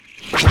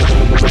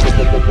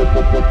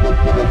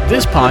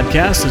This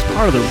podcast is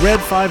part of the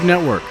Red 5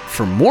 Network.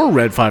 For more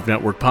Red 5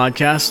 Network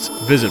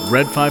podcasts, visit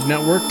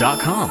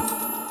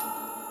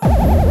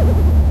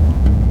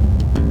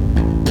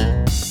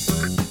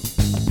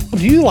red5network.com.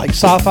 Do you like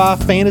sci-fi,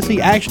 fantasy,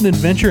 action,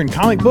 adventure, and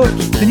comic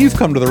books? Then you've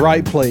come to the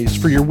right place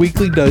for your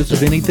weekly dose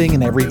of anything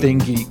and everything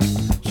geek.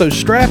 So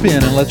strap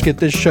in and let's get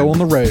this show on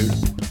the road.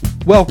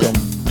 Welcome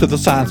to the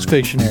Science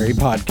Fictionary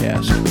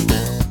Podcast.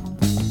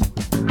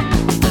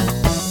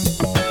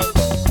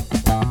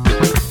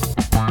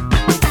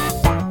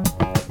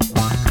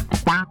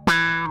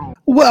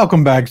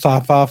 Welcome back,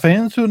 sci-fi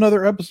fans, to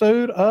another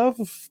episode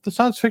of the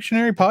Science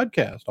Fictionary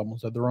Podcast.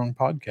 Almost said the wrong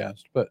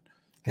podcast, but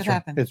It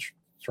happened. It's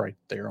right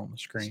there on the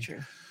screen. It's true.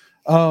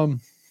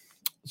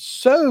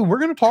 So we're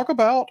going to talk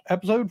about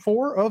episode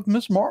 4 of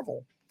Miss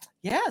Marvel.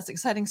 Yeah, it's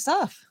exciting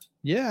stuff.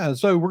 Yeah,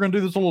 so we're going to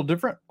do this a little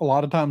different. A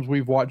lot of times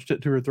we've watched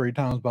it 2 or 3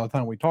 times by the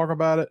time we talk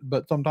about it,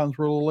 but sometimes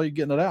we're a little late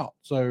getting it out.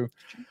 So,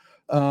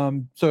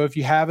 so if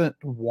you haven't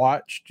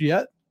watched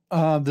yet,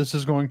 this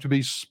is going to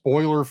be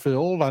spoiler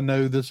filled. I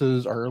know this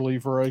is early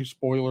for a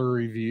spoiler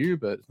review,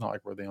 but it's not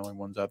like we're the only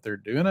ones out there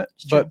doing it.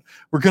 But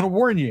we're going to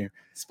warn you.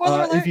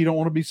 Spoiler alert. If you don't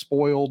want to be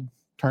spoiled,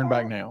 turn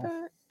back now.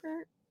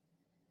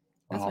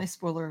 That's my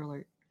spoiler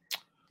alert.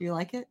 Do you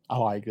like it? I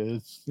like it.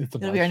 It's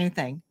It'll be our new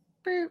thing.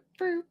 Boop,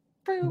 boop,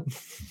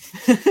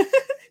 boop.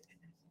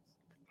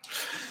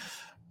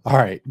 All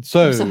right.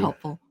 So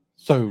helpful.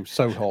 So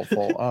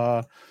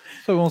helpful.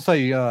 So we'll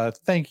say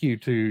thank you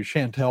to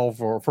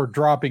Chantel for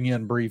dropping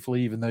in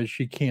briefly, even though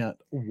she can't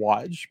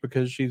watch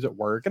because she's at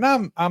work.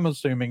 And I'm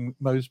assuming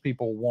most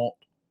people won't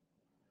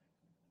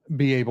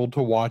be able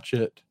to watch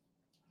it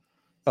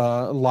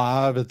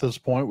live at this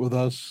point with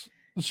us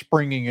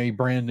springing a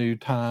brand new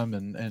time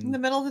and In the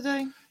middle of the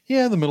day?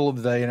 Yeah, in the middle of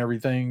the day and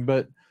everything.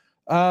 But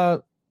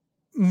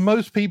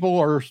most people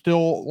are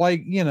still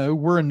like,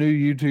 we're a new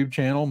YouTube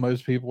channel.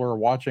 Most people are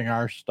watching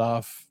our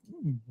stuff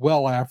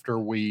well after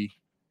we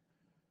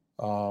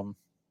originally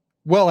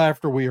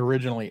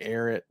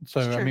air it.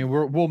 So I mean,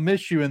 we'll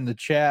miss you in the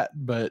chat,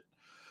 but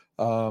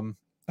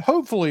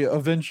hopefully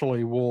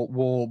eventually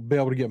we'll be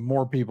able to get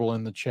more people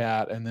in the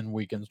chat, and then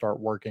we can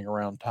start working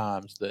around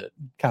times that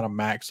kind of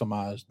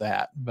maximize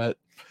that. But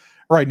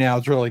right now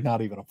it's really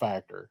not even a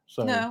factor.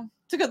 So No,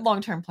 it's a good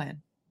long-term plan.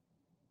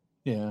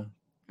 Yeah.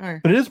 Or,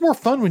 But it is more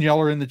fun when y'all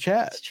are in the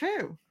chat. it's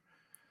true.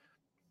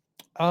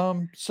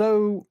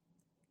 So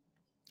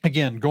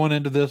again, going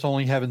into this,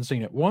 only haven't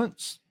seen it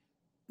once,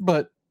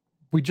 but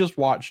we just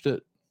watched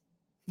it.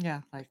 Yeah,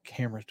 like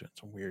Camera's doing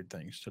some weird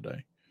things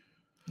today.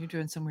 you're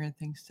doing some weird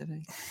things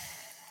today.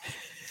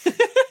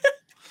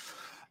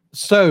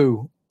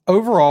 So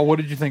overall, what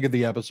did you think of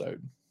the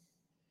episode?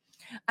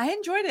 I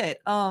enjoyed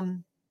it.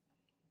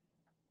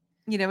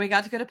 We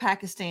got to go to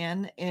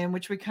Pakistan, in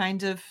which we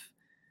kind of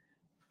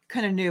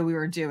knew we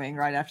were doing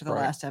right after the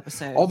last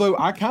episode. Although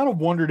I kind of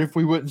wondered if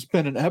we wouldn't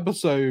spend an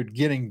episode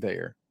getting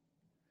there.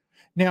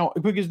 Now,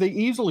 because they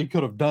easily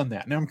could have done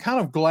that. Now, I'm kind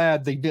of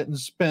glad they didn't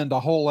spend a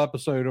whole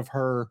episode of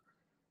her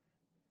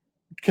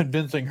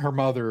convincing her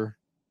mother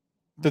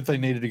that they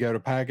needed to go to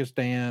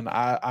Pakistan.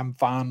 I'm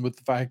fine with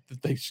the fact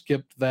that they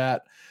skipped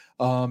that.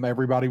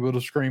 Everybody would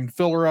have screamed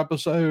filler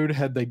episode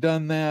had they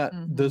done that.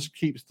 Mhm. This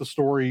keeps the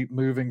story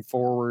moving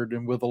forward,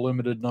 and with a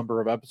limited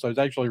number of episodes,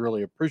 I actually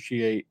really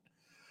appreciate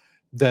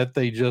that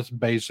they just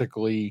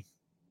basically,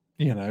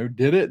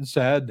 did it and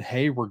said,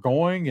 hey, we're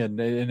going. And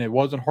it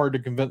wasn't hard to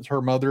convince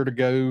her mother to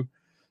go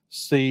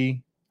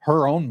see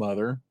her own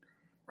mother.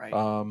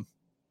 Right.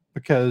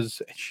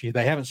 Because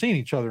they haven't seen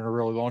each other in a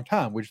really long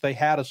time, which they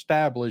had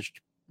established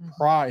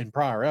in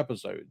prior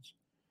episodes.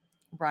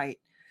 Right.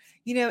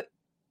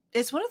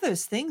 It's one of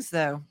those things,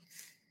 though,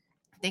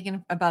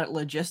 thinking about it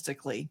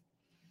logistically,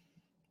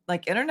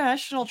 like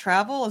international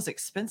travel is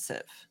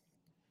expensive.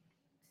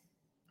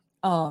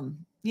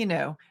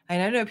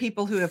 I know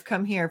people who have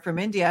come here from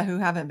India who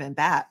haven't been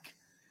back.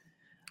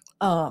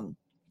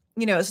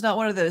 It's not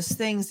one of those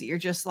things that you're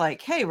just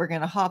like, hey, we're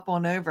going to hop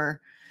on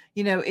over.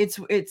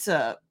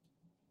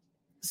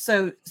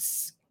 So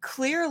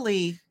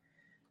clearly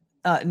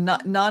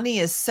Nani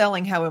is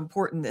selling how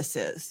important this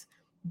is,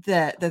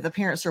 that the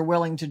parents are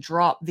willing to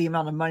drop the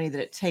amount of money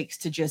that it takes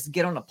to just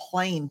get on a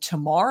plane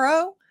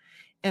tomorrow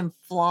and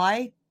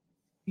fly,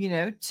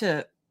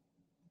 to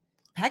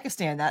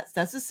Pakistan.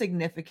 That's a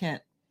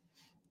significant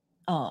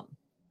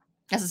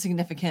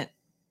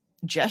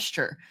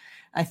gesture.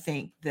 I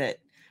think that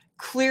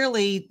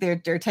clearly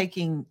they're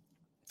taking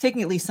at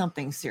least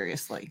something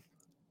seriously.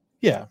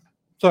 Yeah.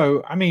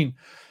 So, I mean,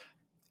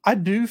 I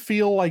do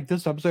feel like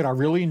this episode, I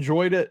really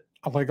enjoyed it.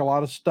 I like a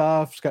lot of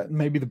stuff. It's got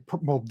maybe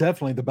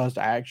definitely the best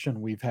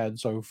action we've had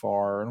so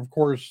far. And of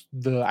course,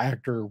 the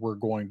actor we're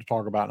going to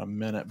talk about in a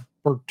minute,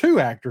 or 2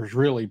 actors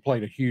really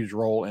played a huge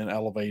role in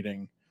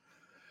elevating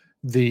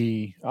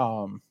the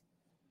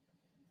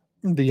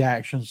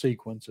action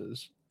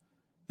sequences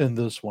in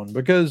this one,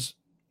 because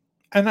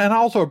and I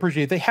also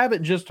appreciate they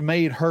haven't just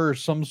made her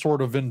some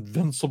sort of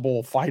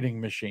invincible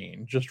fighting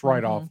machine just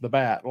right off the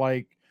bat.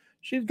 Like,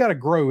 she's got to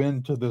grow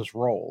into this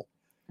role.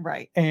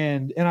 Right.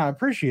 And I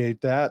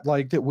appreciate that,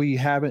 like that we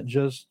didn't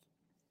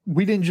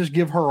just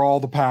give her all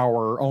the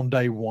power on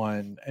day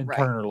one and Right.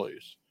 turn her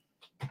loose.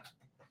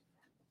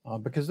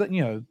 Because that,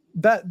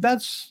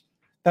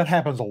 that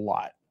happens a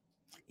lot.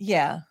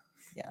 Yeah.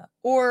 Yeah.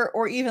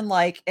 Or even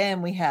like,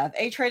 and we have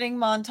a training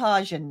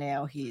montage and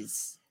now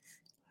he's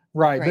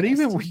Right. But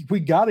greatest. even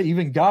we got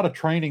a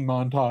training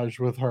montage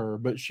with her,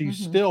 but she's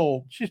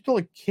Mhm. still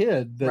a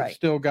kid that Right.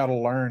 still got to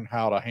learn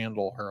how to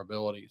handle her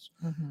abilities.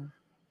 Mm-hmm.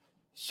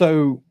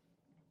 So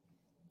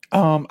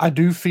I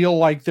do feel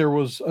like there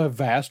was a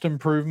vast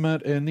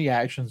improvement in the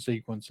action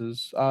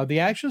sequences. The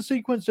action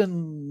sequence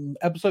in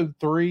episode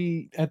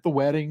 3 at the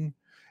wedding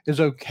is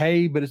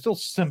okay, but it's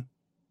still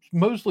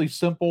mostly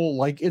simple.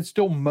 Like it's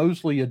still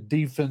mostly a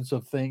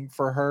defensive thing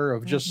for her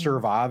of just Mhm.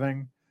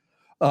 surviving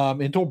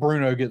until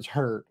Bruno gets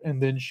hurt,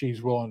 and then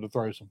she's willing to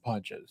throw some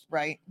punches.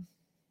 Right.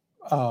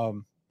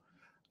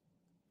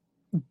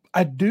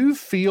 I do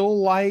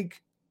feel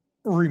like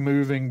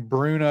removing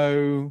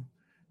Bruno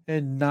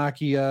and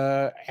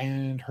Nakia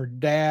and her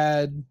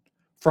dad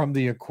from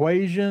the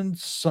equation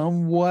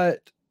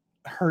somewhat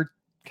hurt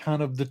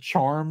kind of the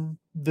charm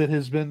that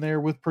has been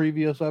there with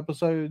previous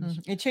episodes.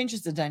 It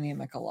changes the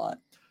dynamic a lot.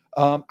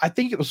 I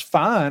think it was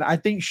fine. I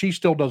think she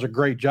still does a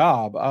great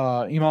job.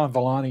 Iman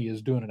Vellani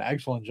is doing an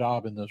excellent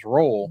job in this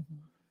role. Mm-hmm.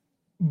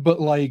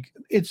 But like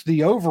it's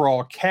the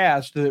overall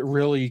cast that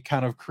really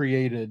kind of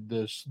created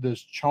this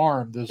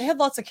charm. They had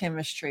lots of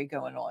chemistry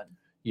going on.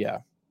 Yeah.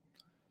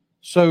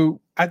 So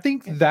I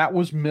think that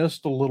was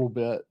missed a little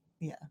bit.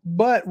 Yeah.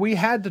 But we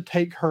had to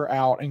take her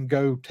out and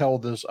go tell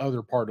this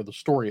other part of the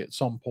story at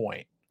some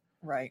point.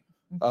 Right.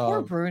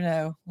 Poor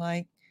Bruno.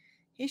 Like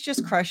he's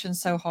just crushing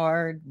so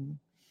hard. And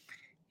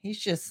he's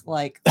just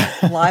like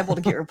liable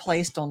to get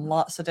replaced on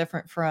lots of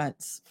different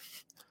fronts.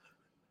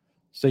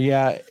 So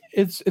yeah,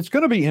 it's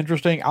going to be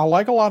interesting. I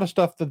like a lot of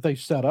stuff that they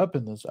set up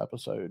in this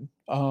episode.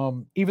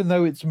 Even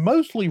though it's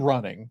mostly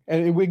running.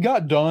 And we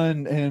got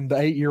done and the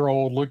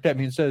 8-year-old looked at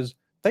me and says,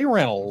 they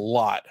ran a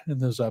lot in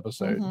this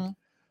episode. Mm-hmm.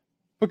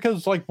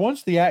 Because like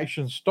once the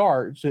action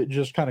starts, it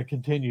just kind of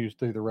continues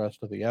through the rest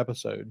of the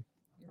episode.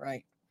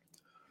 Right.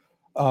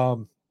 I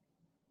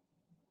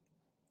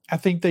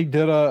think they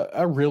did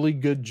a really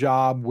good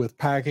job with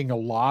packing a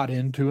lot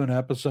into an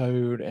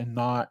episode and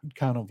not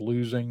kind of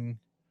losing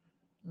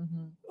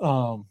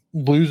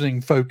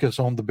focus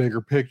on the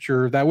bigger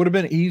picture. That would have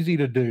been easy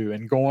to do,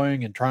 and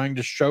going and trying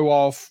to show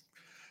off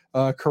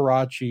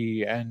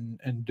Karachi and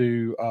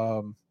do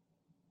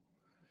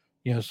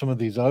some of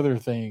these other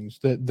things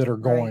that are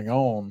going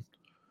on.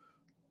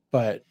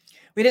 But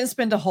we didn't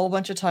spend a whole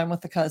bunch of time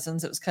with the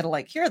cousins. It was kind of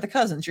like, here are the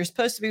cousins. You're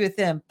supposed to be with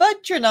them,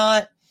 but you're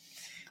not.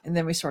 And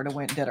then we sort of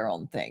went and did our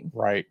own thing.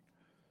 Right.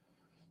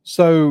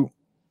 So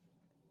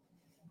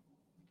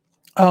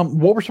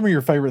what were some of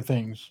your favorite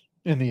things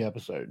in the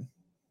episode?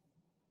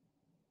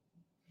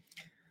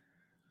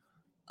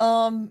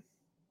 I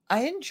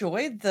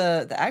enjoyed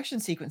the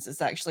action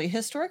sequences. Actually,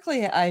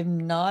 historically,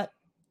 I'm not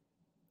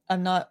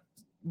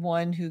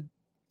one who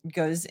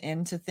goes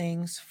into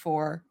things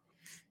for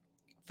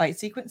fight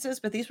sequences,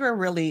 but these were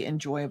really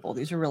enjoyable.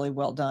 These were really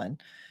well done.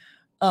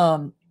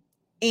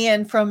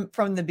 And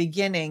from the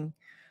beginning,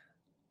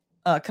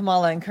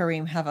 Kamala and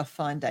Kareem have a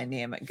fun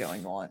dynamic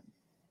going on.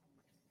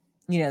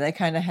 They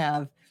kind of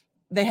have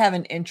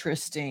an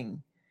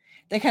interesting.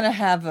 They kind of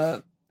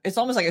have it's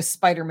almost like a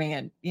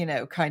Spider-Man,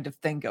 kind of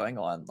thing going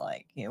on.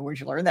 Like, where'd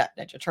you learn that?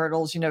 Ninja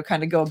Turtles,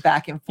 kind of go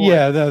back and forth.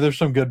 Yeah, there's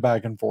some good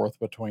back and forth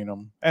between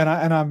them. And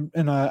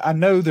I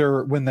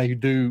know when they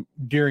do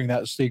during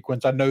that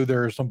sequence, I know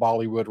there are some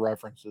Bollywood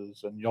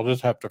references, and you'll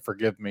just have to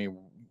forgive me.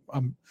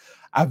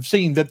 I've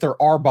seen that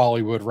there are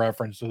Bollywood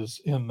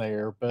references in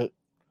there, but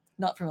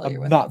not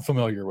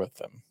familiar with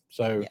them.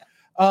 So, yeah.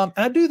 And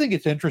I do think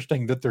it's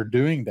interesting that they're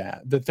doing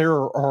that there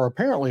are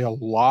apparently a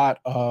lot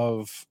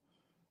of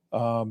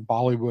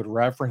Bollywood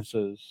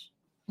references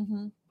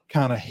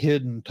kind of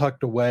hidden,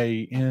 tucked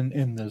away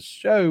in this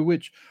show,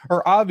 which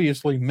are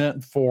obviously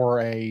meant for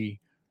a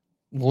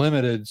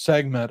limited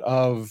segment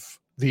of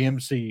the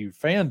MCU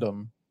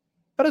fandom.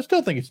 But I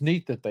still think it's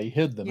neat that they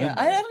hid them. Yeah,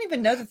 I don't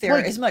even know that they're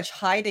as much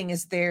hiding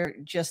as they're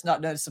just not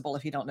noticeable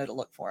if you don't know to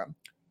look for them.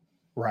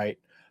 Right.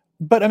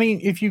 But I mean,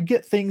 if you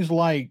get things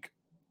like,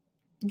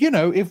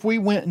 if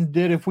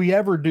we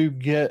ever do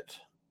get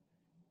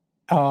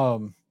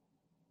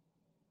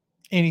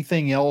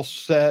anything else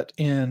set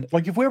in,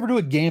 like if we ever do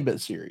a Gambit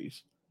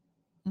series,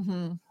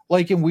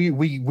 like, and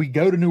we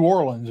go to New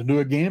Orleans and do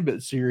a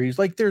Gambit series,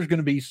 like there's going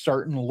to be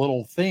certain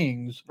little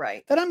things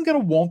that I'm going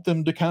to want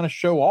them to kind of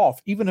show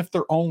off, even if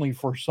they're only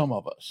for some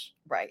of us.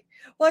 Right.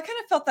 Well, I kind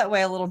of felt that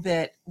way a little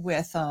bit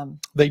with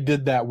they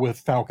did that with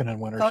Falcon and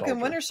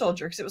Winter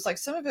Soldier, because it was like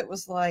some of it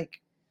was like,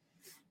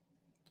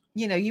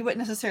 you wouldn't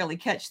necessarily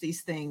catch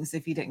these things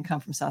if you didn't come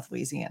from South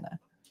Louisiana.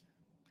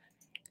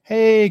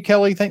 Hey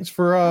Kelly, thanks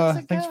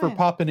for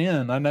popping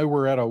in. I know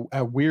we're at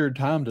a weird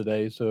time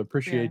today, so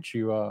appreciate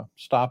you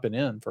stopping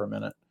in for a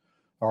minute,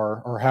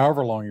 or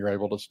however long you're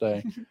able to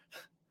stay.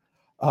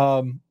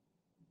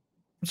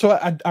 So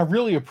I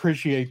really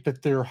appreciate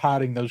that they're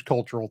hiding those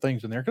cultural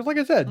things in there. Because like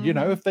I said, you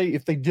know, Mhm.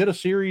 if they did a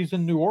series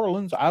in New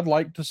Orleans, I'd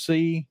like to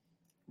see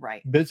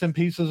Right. bits and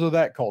pieces of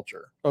that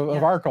culture, of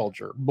Yeah. our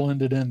culture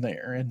blended in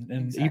there. And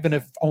even Exactly.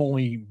 if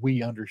only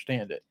we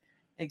understand it.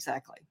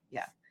 Exactly.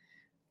 Yeah.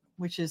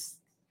 Which is,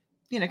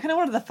 kind of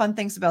one of the fun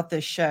things about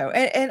this show.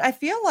 And I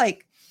feel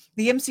like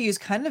the MCU's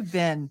kind of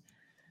been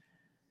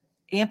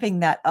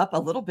amping that up a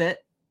little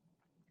bit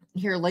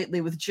here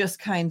lately with just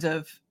kind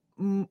of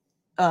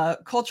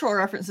cultural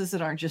references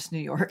that aren't just New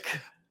York.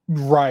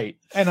 Right.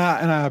 And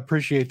I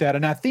appreciate that.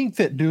 And I think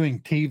that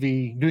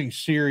doing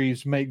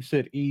series makes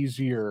it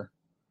easier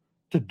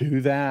to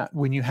do that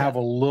when you have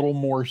Yeah. a little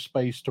more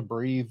space to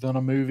breathe than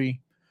a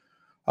movie.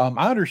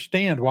 I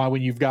understand why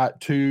when you've got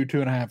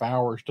 2.5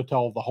 hours to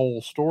tell the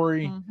whole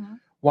story, Mhm.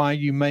 why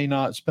you may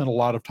not spend a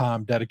lot of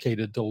time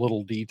dedicated to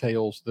little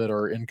details that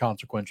are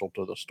inconsequential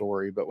to the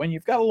story. But when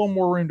you've got a little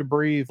more room to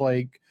breathe,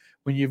 like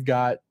when you've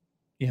got,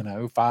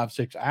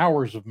 5-6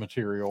 hours of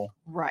material,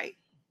 Right.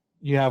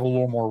 you have a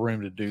little more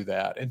room to do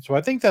that. And so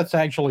I think that's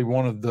actually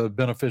one of the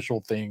beneficial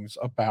things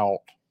about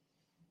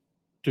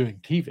doing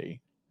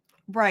TV.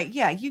 Right.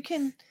 Yeah. You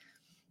can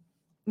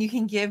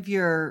give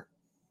your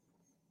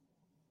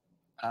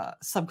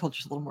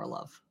subcultures a little more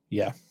love.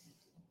 Yeah.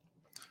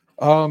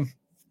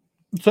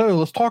 So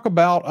let's talk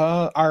about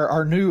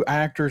our new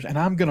actors, and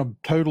I'm gonna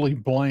totally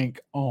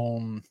blank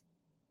on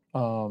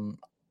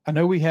I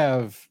know we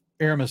have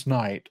Aramis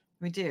Knight,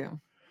 We do.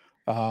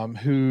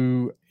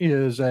 who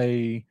is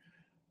a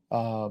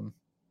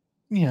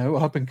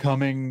up and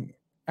coming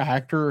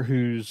actor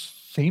who's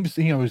seems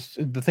is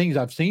the things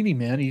I've seen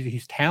him in,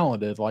 he's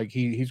talented, like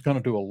he's gonna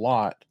do a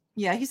lot.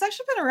 Yeah, he's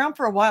actually been around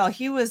for a while.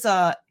 He was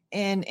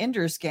in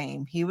Ender's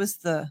Game. He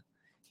was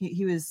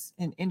he was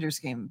in Ender's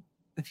Game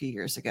a few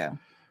years ago.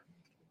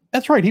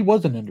 That's right, he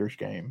was in Ender's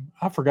Game.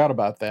 I forgot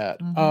about that.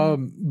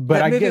 Mhm. But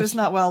That I movie guess was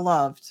not well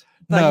loved,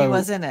 but he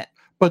was in it.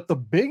 But the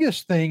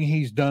biggest thing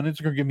he's done, it's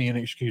going to give me an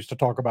excuse to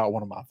talk about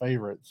one of my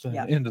favorites,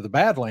 Yeah. Into the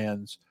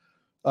Badlands.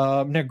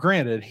 Now,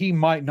 granted, he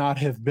might not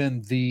have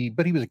been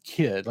but he was a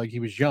kid, like he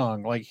was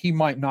young, like he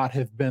might not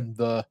have been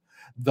the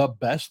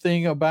best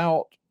thing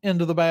about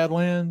Into the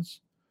Badlands,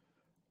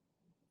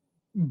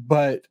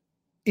 but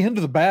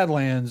Into the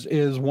Badlands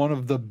is one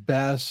of the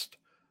best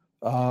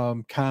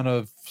kind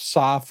of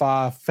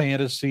sci-fi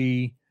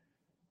fantasy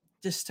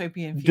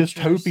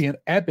dystopian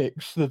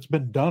epics that's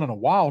been done in a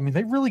while. I mean,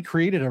 they really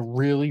created a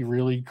really,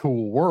 really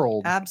cool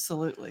world.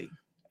 Absolutely.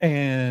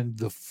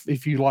 And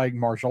if you like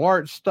martial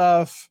arts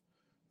stuff,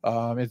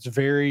 it's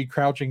very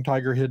Crouching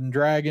Tiger, Hidden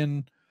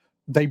Dragon.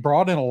 They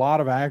brought in a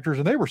lot of actors,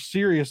 and they were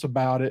serious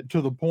about it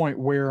to the point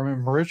where, I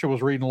mean, Marisha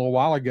was reading a little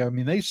while ago. I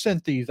mean, they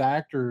sent these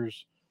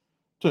actors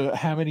to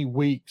how many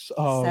weeks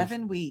of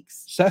 7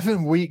 weeks.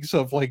 7 weeks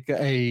of like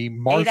a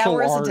martial 8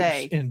 hours arts a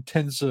day.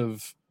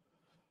 intensive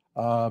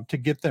to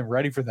get them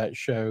ready for that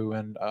show.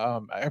 And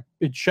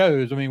it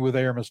shows. I mean, with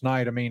Aramis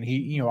Knight, I mean,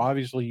 he,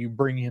 obviously you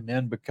bring him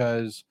in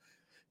because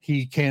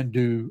he can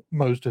do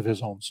most of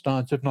his own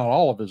stunts, if not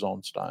all of his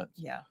own stunts.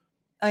 Yeah.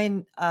 I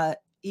mean,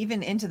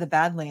 even Into the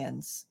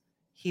Badlands,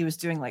 he was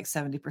doing like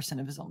 70%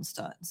 of his own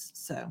stunts.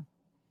 So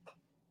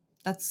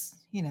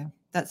that's,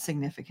 that's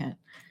significant.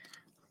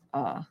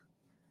 So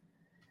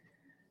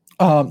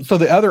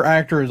the other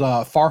actor is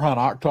Farhan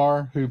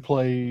Akhtar, who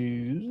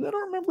plays, I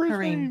don't remember his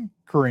name.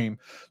 Kareem.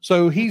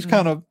 So he's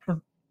kind of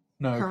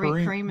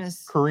Kareem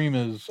is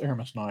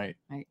Aramis Knight.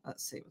 Right,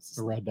 let's see what's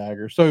the Red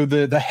Dagger. So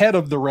the head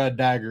of the Red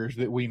Daggers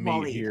that we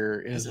meet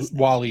here is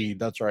Waleed.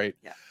 That's right.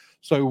 Yeah.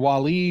 So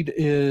Waleed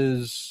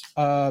is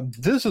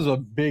this is a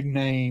big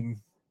name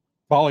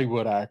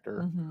Bollywood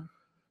actor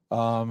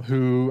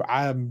who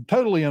I'm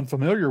totally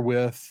unfamiliar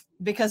with,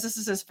 because this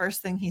is his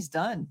first thing he's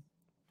done,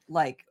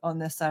 like on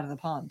this side of the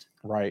pond.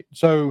 Right.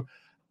 So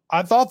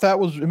I thought that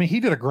was, I mean,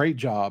 he did a great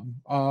job.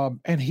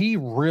 And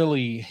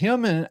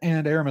him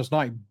and Aramis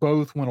Knight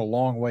both went a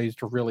long ways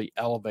to really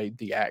elevate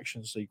the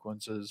action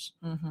sequences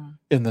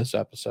in this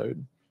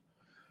episode.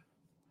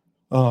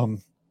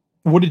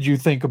 What did you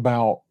think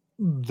about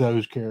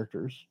those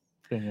characters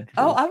being introduced?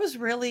 Oh, I was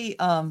really,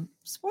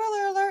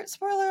 spoiler alert.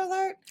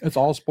 It's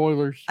all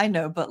spoilers. I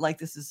know, but like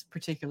this is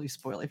particularly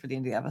spoiler for the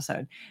end of the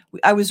episode.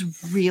 I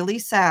was really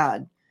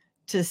sad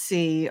to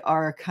see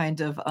our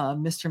kind of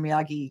Mr.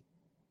 Miyagi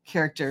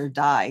character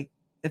die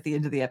at the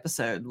end of the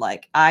episode.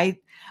 Like I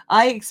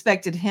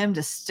expected him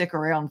to stick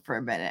around for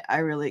a minute. I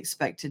really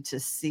expected to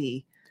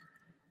see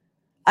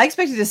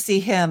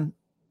him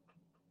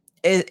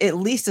at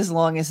least as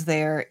long as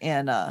they're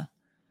in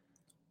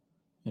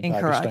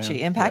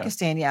Karachi, in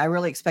Pakistan. Yeah, I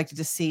really expected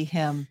to see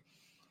him.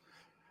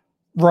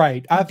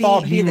 Right. I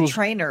thought he was the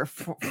trainer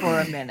for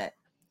a minute.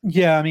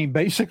 Yeah, I mean,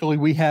 basically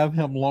we have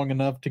him long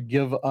enough to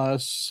give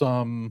us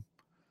some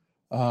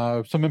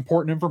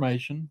important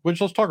information,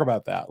 which let's talk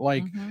about that.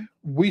 Like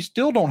we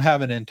still don't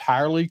have an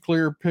entirely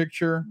clear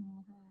picture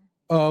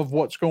of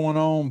what's going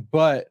on,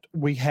 but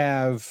we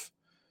have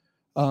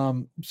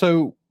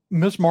so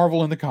Miss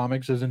Marvel in the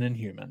comics is an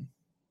Inhuman.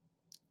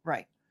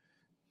 Right.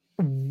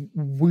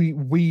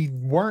 we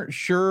weren't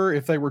sure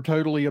if they were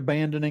totally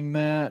abandoning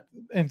that.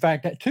 In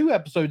fact, at 2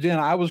 episodes in,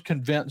 I was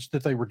convinced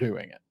that they were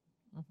doing it.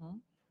 Mhm.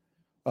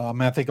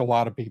 I think a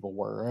lot of people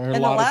were. In the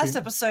last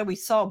episode, we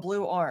saw a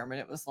blue arm, and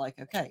it was like,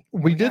 okay,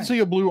 we did see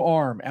a blue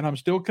arm, and I'm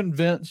still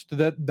convinced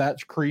that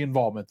that's Kree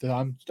involvement. That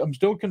I'm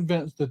still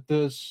convinced that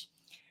this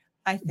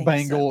I think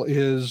bangle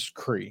is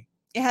Kree.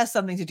 It has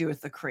something to do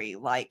with the Kree.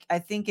 Like, I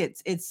think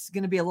it's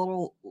going to be a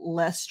little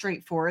less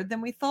straightforward than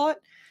we thought,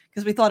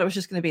 because we thought it was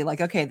just going to be like,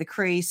 okay, the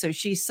Kree, so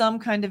she's some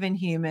kind of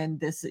inhuman.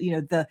 This,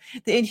 the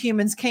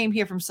Inhumans came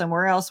here from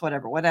somewhere else,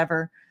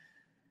 whatever.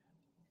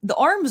 The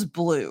arm's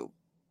blue,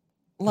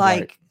 like.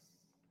 Right.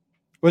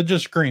 Well, it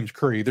just screams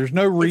Kree. There's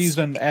no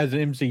reason as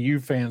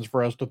MCU fans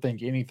for us to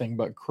think anything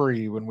but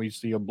Kree when we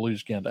see a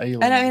blue-skinned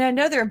alien. And I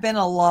know there have been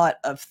a lot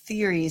of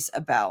theories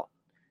about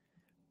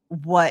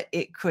what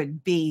it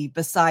could be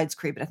besides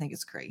Kree, but I think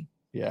it's Kree.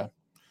 Yeah.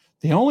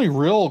 The only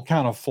real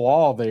kind of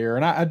flaw there,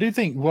 and I do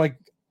think, like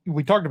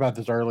we talked about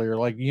this earlier,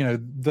 like,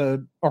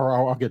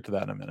 I'll get to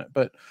that in a minute,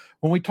 but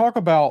when we talk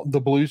about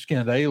the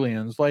blue-skinned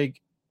aliens,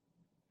 like,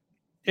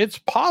 it's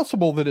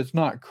possible that it's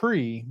not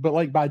Kree, but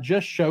like by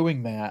just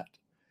showing that,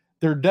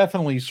 they're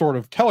definitely sort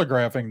of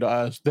telegraphing to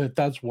us that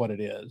that's what it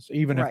is,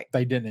 even if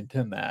they didn't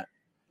intend that.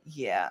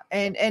 Yeah.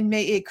 And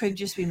it could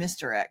just be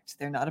misdirect.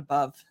 They're not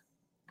above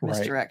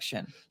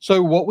misdirection. Right.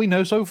 So what we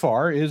know so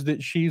far is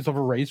that she's of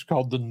a race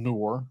called the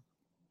Noor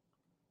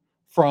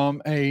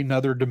from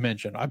another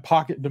dimension, a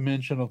pocket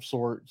dimension of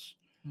sorts.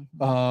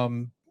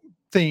 Mm-hmm.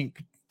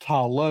 Think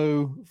Ta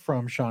Lo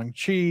from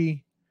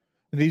Shang-Chi.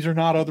 These are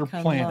not other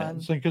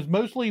planets, because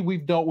mostly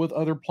we've dealt with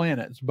other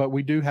planets, but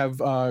we do have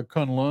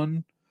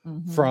Kunlun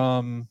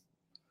from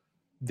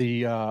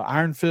the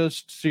Iron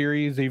Fist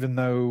series, even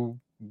though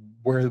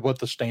what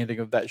the standing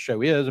of that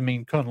show is. I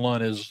mean,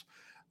 Kunlun is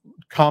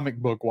comic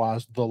book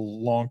wise the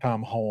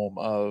longtime home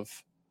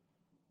of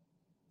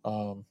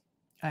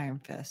Iron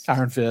Fist.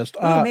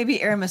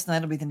 Maybe Aramis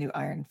Knight will be the new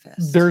Iron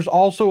Fist. There's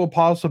also a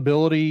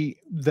possibility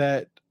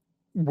that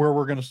where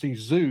we're going to see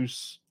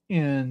Zeus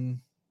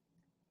in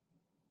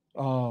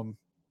Thor: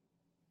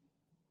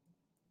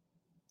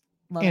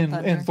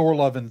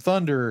 Love and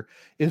Thunder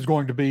is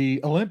going to be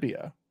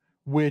Olympia,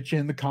 which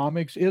in the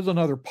comics is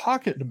another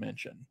pocket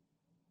dimension.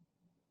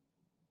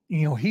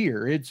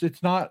 Here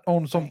it's not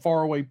on some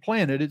faraway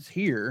planet. It's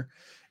here.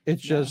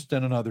 It's just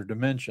in another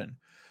dimension.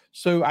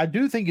 So I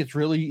do think it's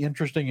really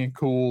interesting and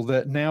cool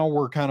that now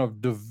we're kind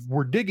of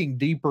we're digging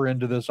deeper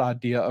into this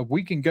idea of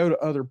we can go to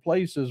other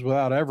places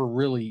without ever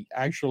really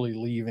actually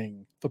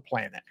leaving the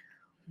planet.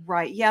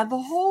 Right. Yeah.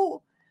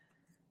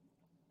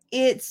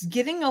 It's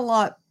getting a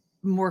lot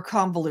more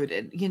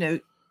convoluted.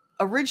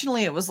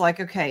 Originally it was like,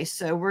 okay,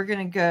 so we're going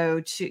to go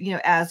to,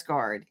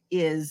 Asgard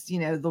is,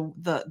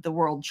 the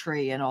world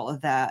tree and all of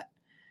that.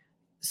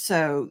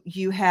 So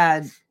you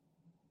had,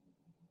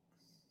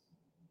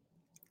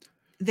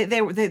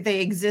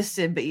 they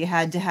existed, but you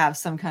had to have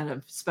some kind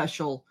of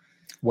special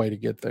way to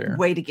get there.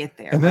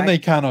 And then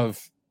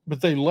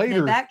they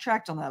later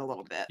backtracked on that a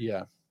little bit.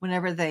 Yeah.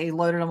 Whenever they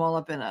loaded them all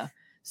up in a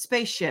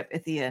spaceship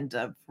at the end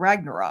of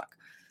Ragnarok.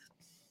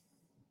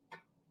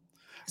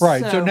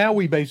 Right. So now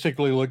we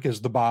basically look as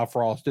the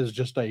Bifrost is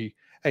just a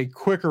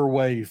quicker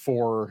way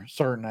for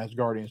certain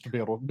Asgardians to be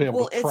able to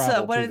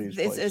travel to these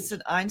places. It's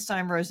an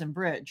Einstein-Rosen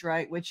bridge,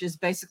 right? Which is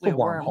basically a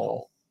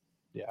wormhole.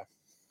 Yeah.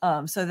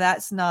 So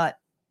that's not.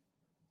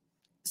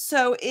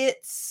 So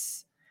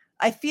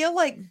I feel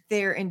like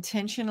they're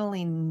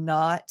intentionally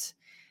not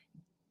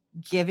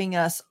giving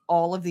us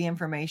all of the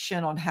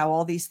information on how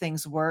all these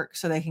things work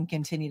so they can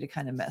continue to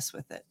kind of mess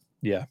with it.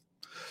 Yeah.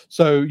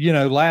 So,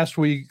 last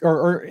week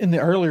or in the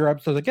earlier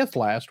episodes, I guess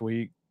last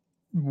week,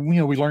 we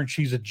learned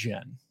she's a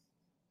Jinn.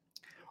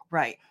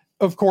 Right.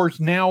 Of course,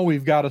 now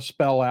we've got to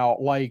spell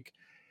out, like,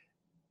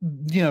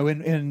 and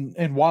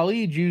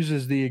Waleed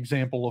uses the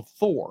example of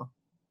Thor.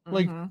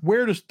 Like,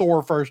 where does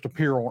Thor first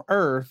appear on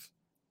Earth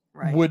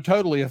would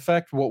totally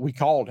affect what we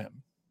called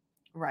him.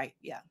 Right.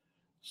 Yeah.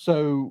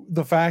 So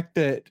the fact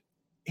that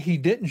he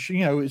didn't,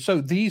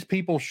 so these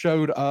people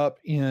showed up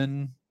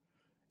in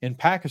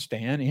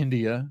Pakistan,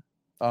 India,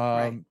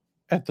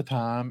 at the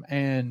time,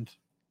 and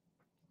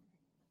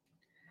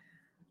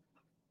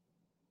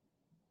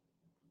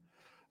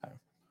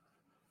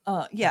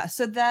so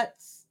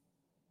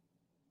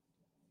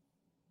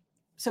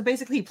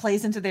basically he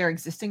plays into their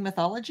existing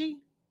mythology.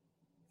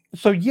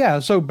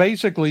 So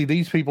basically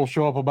these people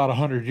show up about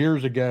 100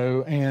 years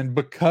ago, and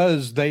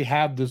because they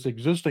have this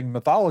existing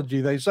mythology,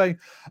 they say,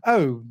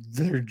 oh,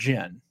 they're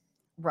Jinn.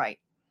 Right.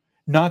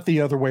 Not the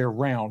other way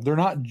around. They're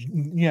not,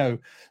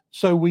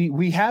 so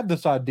we had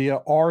this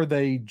idea, are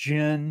they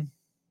Jinn?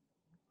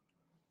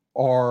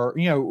 Or,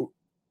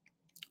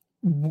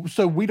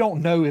 so we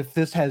don't know if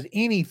this has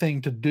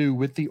anything to do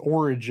with the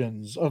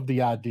origins of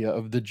the idea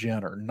of the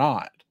Jinn or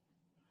not.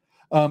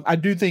 I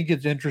do think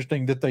it's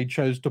interesting that they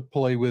chose to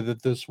play with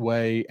it this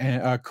way.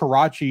 And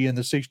Karachi in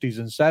the 60s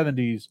and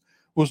 70s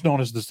was known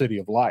as the City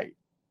of Light.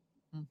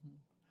 Mm-hmm.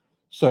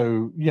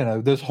 So,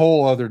 this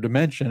whole other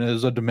dimension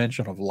is a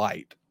dimension of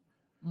light.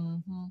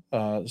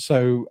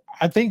 So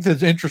I think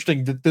that's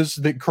interesting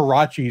that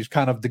Karachi is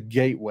kind of the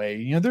gateway.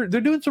 You know,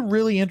 they're doing some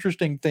really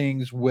interesting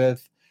things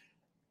with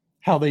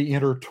how they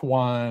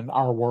intertwine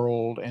our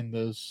world and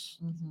this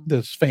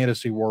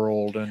fantasy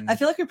world. And I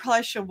feel like we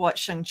probably should watch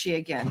Shang-Chi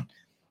again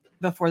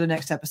before the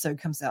next episode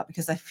comes out,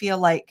 because I feel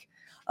like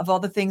of all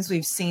the things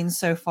we've seen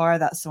so far,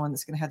 that's the one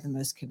that's going to have the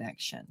most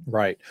connection.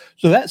 Right.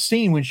 So that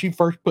scene when she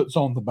first puts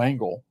on the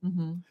bangle,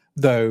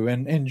 though,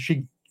 and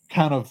she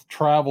kind of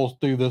travels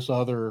through this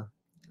other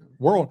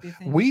world,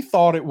 we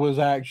thought it was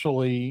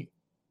actually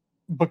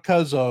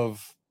because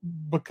of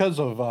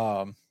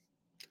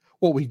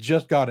what we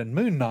just got in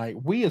Moon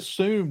Knight. We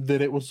assumed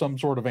that it was some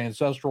sort of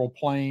ancestral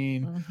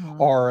plane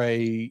or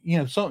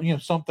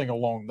something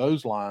along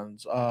those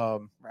lines.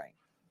 Right.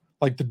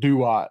 Like the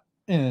Duat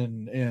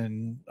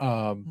in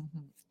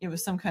it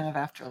was some kind of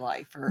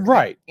afterlife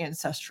or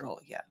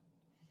ancestral. Yeah.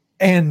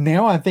 And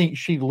now I think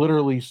she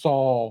literally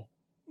saw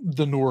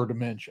the Noor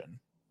dimension.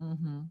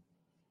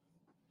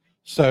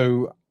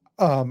 So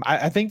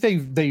I think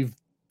they've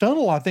done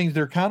a lot of things.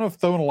 They're kind of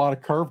throwing a lot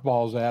of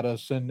curveballs at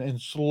us and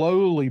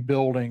slowly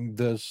building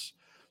this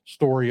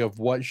story of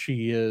what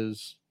she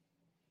is.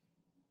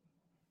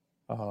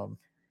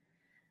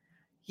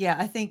 Yeah,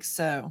 I think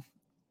so.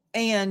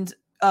 And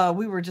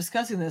we were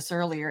discussing this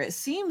earlier. It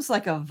seems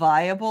like a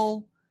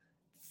viable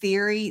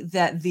theory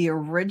that the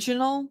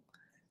original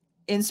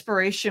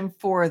inspiration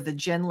for the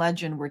Jinn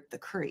legend were the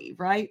Kree,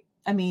 right?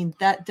 I mean,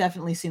 that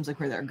definitely seems like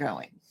where they're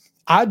going.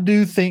 I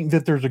do think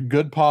that there's a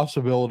good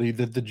possibility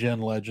that the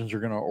Jinn legends are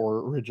going to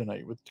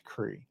originate with the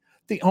Kree.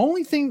 The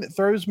only thing that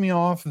throws me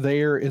off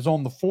there is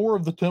on the floor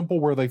of the temple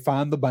where they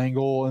find the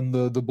bangle and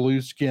the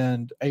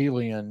blue-skinned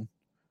alien.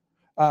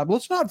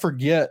 Let's not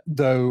forget,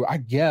 though, I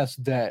guess,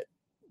 that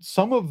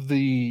some of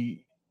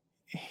the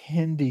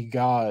Hindi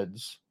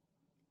gods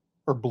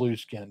are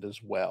blue-skinned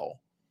as well.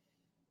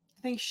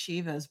 I think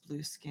Shiva's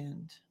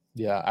blue-skinned.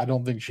 Yeah, I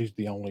don't think she's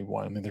the only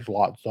one. I mean, there's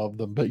lots of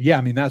them. But yeah,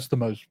 I mean, that's the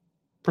most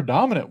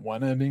predominant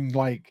one. I mean,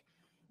 like,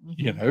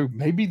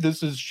 maybe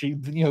this is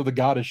the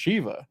goddess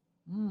Shiva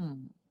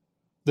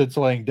that's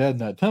laying dead in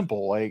that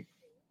temple. Like,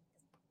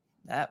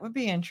 that would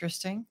be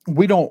interesting.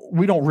 We don't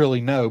really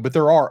know, but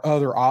there are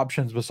other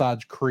options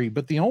besides Kree.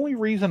 But the only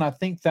reason I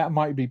think that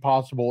might be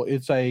possible,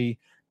 it's a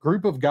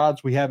group of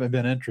gods we haven't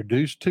been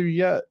introduced to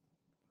yet,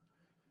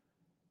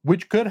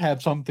 which could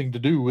have something to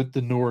do with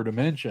the Noor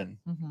dimension.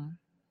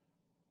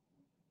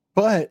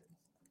 But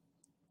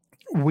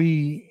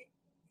we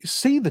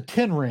see the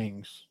 10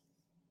 rings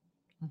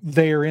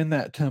there in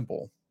that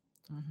temple.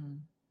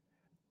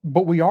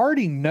 But we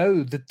already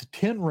know that the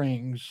 10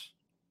 rings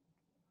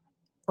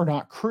are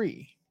not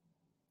Kree.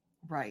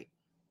 Right.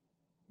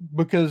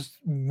 Because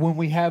when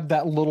we have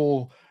that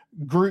little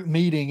group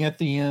meeting at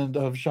the end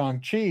of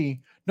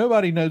Shang-Chi,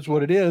 nobody knows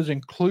what it is,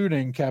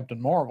 including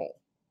Captain Marvel.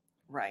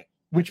 Right.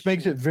 Which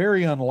makes it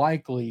very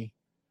unlikely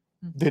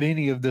that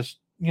any of this,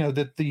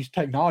 that these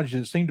technologies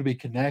that seem to be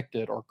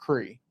connected are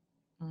Kree.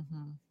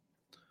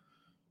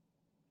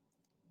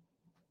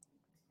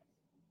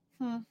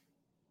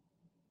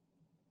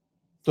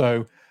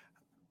 So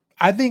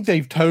I think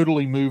they've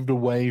totally moved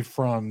away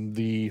from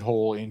the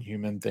whole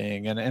Inhuman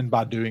thing. And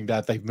by doing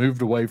that, they've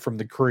moved away from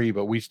the Kree,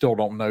 but we still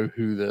don't know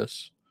who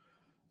this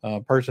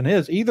person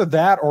is. Either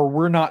that or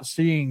we're not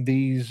seeing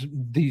these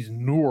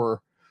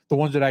Noor, the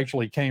ones that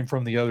actually came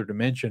from the other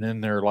dimension,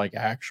 in their like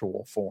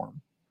actual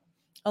form.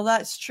 Oh,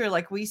 that's true.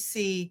 Like we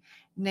see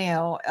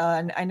now,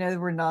 and I know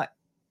we're not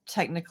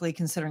technically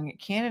considering it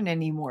canon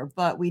anymore,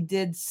 but we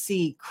did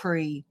see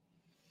Kree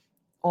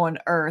on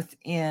Earth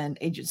in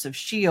Agents of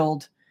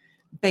S.H.I.E.L.D.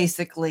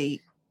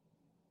 basically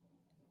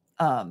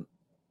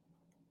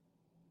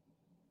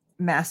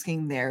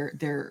masking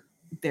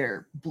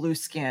their blue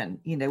skin,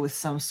 with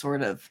some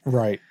sort of,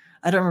 right.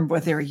 I don't remember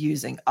what they were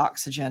using,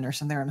 oxygen or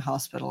something. They're in a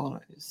hospital.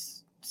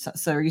 So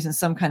they're using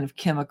some kind of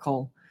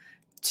chemical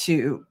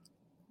to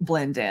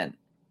blend in.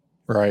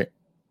 Right.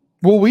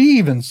 Well, we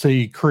even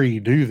see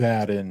Kree do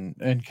that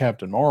in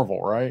Captain Marvel,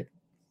 right?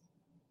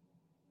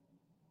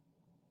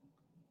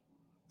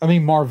 I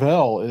mean,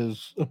 Marvel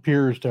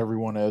appears to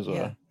everyone as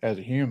a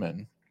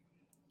human.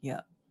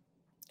 Yeah.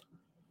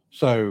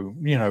 So,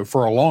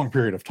 for a long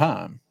period of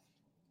time.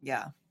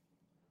 Yeah.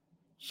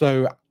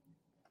 So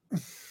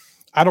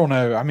I don't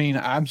know. I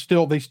mean,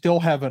 they still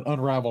haven't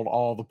unraveled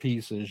all the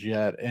pieces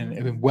yet,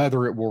 and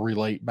whether it will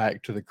relate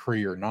back to the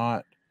Kree or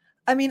not.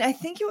 I mean, I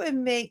think it would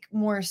make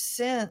more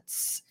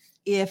sense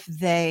if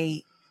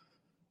they.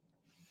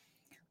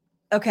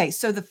 Okay,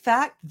 so the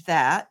fact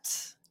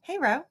that, hey,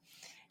 Ro,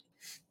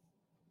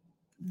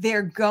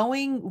 they're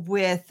going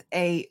with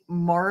a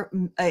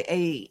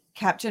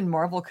Captain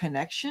Marvel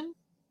connection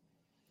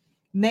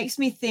makes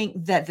me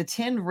think that the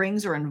 10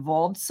 rings are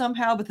involved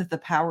somehow, but that the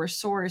power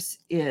source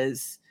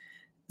is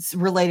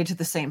related to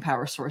the same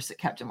power source that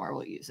Captain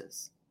Marvel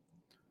uses.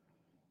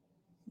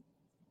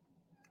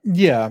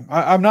 Yeah,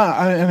 I'm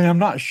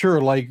not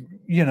sure. Like,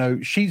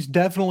 she's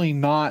definitely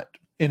not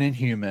an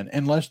Inhuman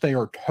unless they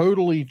are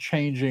totally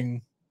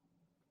changing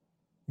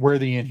where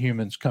the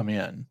Inhumans come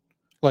in.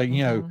 Like,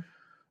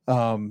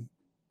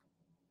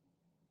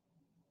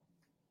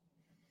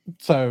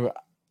 So,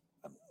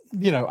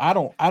 I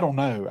don't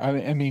know.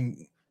 I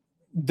mean,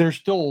 there's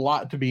still a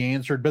lot to be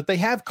answered, but they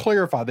have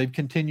clarified. They've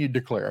continued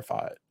to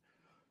clarify it.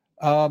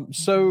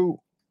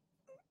 So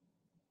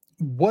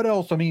what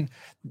else? I mean,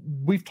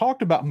 we've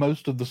talked about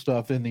most of the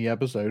stuff in the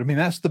episode. I mean,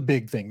 that's the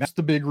big thing. That's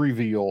the big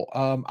reveal.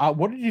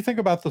 What did you think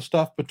about the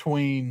stuff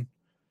between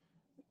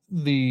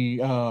the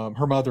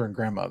her mother and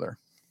grandmother?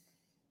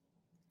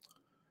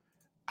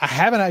 I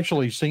haven't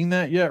actually seen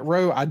that yet,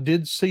 Ro. I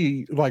did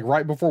see, like,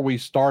 right before we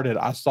started,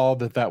 I saw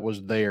that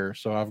was there,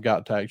 so I've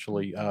got to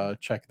actually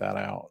check that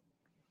out.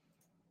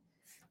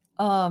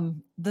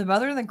 The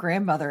mother and the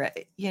grandmother,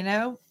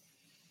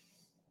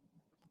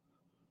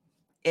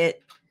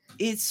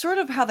 it's sort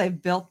of how they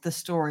built the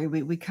story.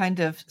 We kind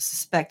of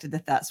suspected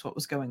that that's what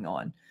was going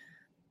on.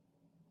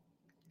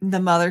 The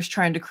mother's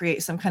trying to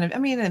create some kind of,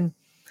 and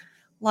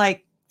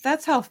like,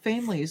 that's how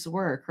families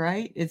work,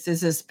 right? It's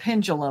this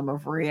pendulum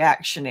of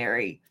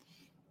reactionary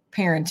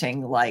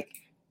parenting. Like,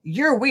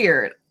 you're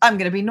weird, I'm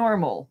going to be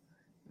normal.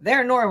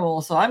 They're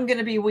normal, so I'm going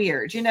to be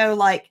weird.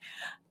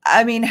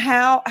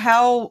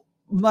 How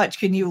much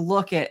can you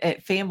look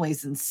at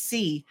families and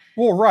see?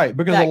 Well, right,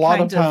 because a lot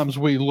of times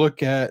we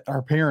look at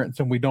our parents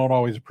and we don't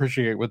always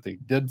appreciate what they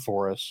did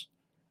for us,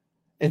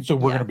 and so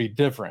we're going to be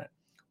different,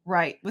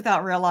 right?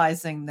 Without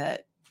realizing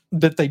that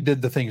they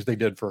did the things they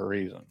did for a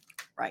reason,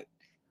 right?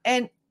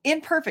 And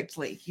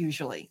imperfectly,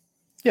 usually,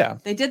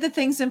 they did the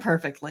things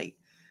imperfectly,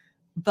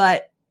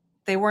 but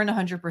they weren't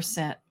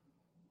 100%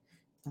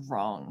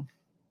 wrong.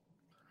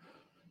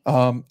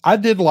 I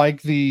did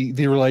like the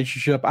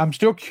relationship. I'm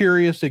still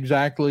curious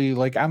exactly,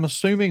 like, I'm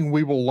assuming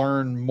we will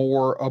learn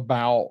more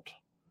about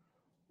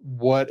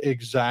what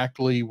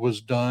exactly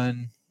was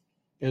done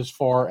as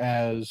far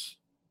as,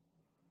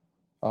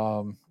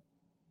 what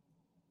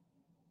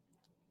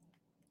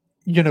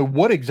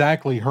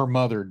exactly her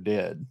mother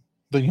did,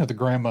 the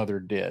grandmother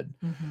did.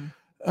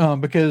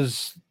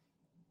 Because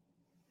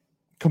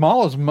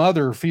Kamala's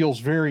mother feels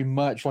very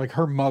much like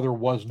her mother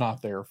was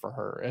not there for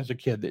her as a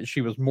kid, that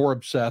she was more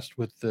obsessed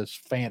with this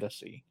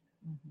fantasy.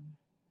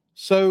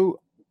 So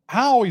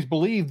I always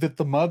believed that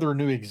the mother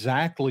knew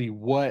exactly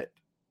what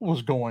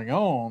was going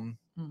on,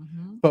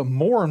 but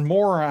more and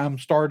more I'm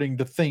starting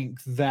to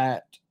think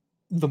that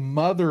the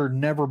mother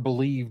never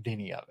believed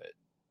any of it.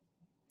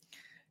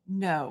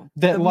 No.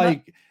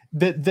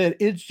 That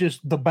it's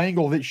just the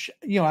bangle that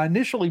I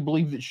initially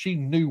believed that she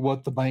knew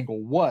what the bangle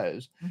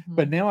was,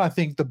 but now I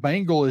think the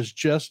bangle is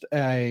just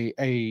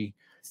a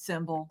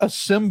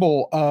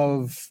symbol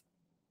of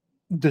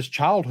this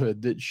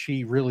childhood that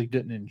she really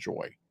didn't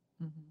enjoy.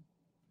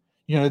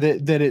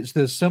 That it's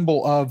the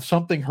symbol of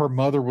something her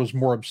mother was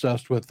more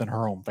obsessed with than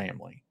her own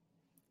family.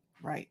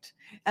 Right.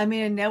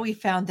 And now we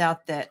found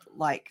out that,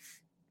 like,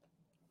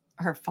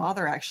 her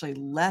father actually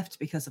left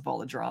because of all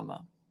the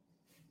drama.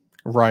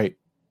 Right.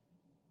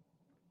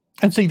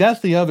 And see, that's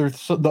the other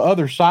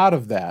side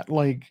of that.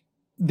 Like,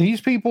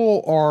 these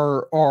people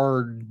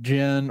are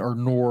Jinn or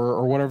Noor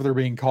or whatever they're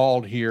being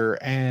called here,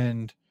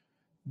 and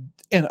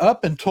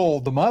up until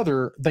the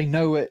mother, they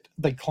know it,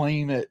 they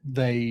claim it,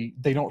 they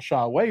don't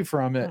shy away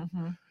from it.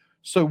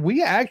 So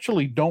we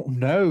actually don't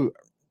know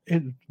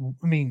it.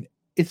 I mean,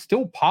 it's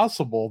still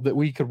possible that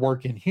we could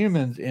work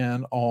Inhumans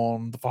in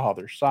on the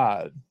father's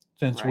side,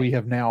 since we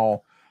have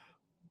now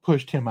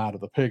pushed him out of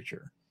the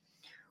picture.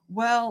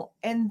 Well,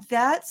 and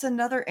that's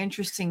another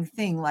interesting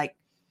thing. Like,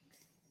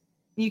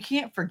 you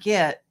can't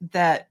forget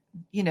that,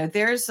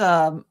 there's,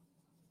 so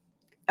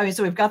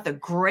we've got the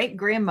great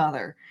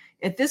grandmother.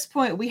 At this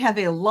point, we have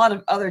a lot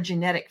of other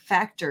genetic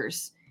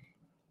factors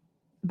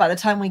by the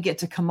time we get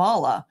to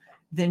Kamala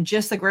than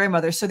just the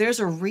grandmother. So there's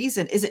a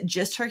reason. Is it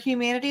just her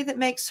humanity that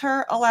makes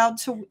her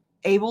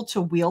able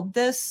to wield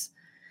this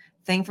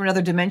thing from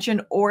another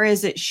dimension? Or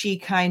is it she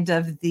kind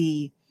of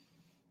the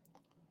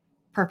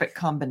perfect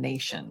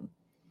combination?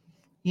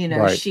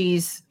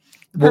 She's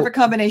the perfect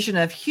combination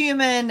of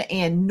human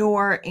and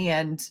Noor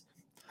and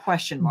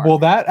question mark. Well,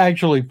 that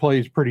actually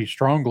plays pretty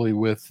strongly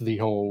with the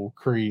whole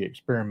Kree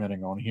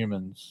experimenting on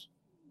humans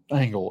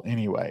angle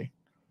anyway.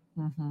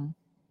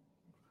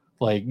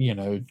 Like,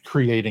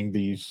 creating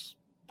these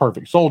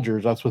perfect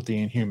soldiers. That's what the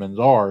Inhumans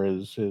are,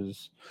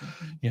 is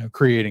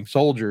creating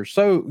soldiers.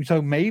 So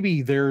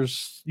maybe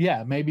there's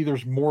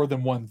more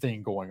than one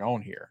thing going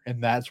on here,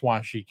 and that's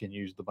why she can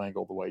use the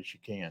bangle the way she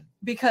can,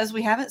 because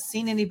we haven't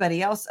seen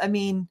anybody else.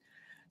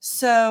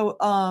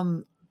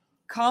 So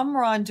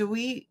Kamran, do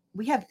we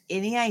have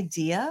any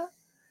idea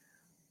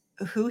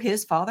who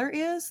his father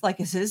is? Like,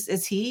 is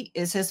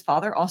his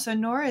father also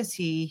Noor? Is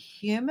he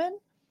human?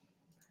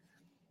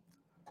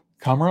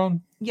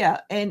 Kamran?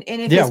 Yeah, and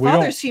if his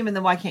father's human,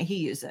 then why can't he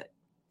use it?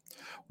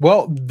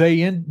 Well,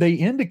 they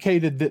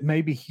indicated that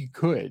maybe he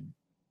could,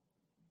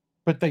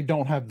 but they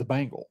don't have the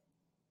bangle.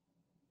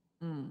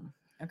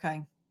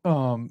 Okay.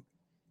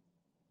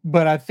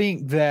 But I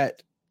think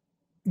that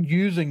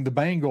using the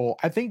bangle,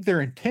 I think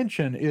their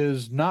intention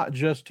is not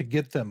just to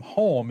get them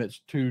home;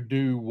 it's to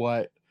do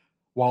what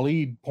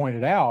Waleed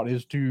pointed out,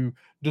 is to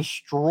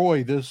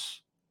destroy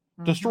this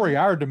destroy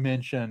our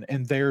dimension,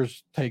 and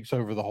theirs takes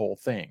over the whole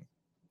thing.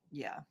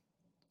 Yeah.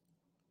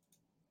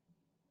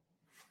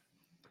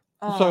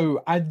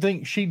 So I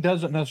think she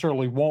doesn't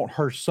necessarily want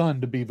her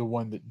son to be the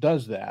one that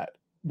does that,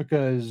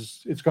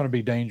 because it's going to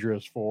be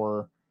dangerous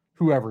for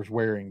whoever's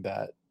wearing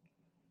that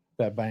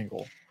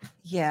bangle.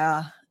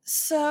 Yeah.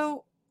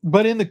 So,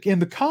 but in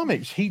the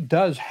comics, he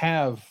does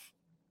have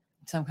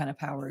some kind of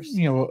powers.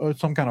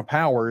 Some kind of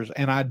powers,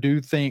 and I do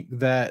think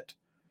that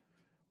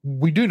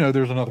we do know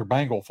there's another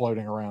bangle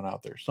floating around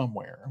out there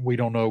somewhere. We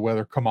don't know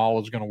whether Kamala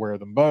is going to wear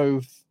them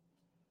both,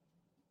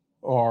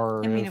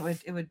 or I mean,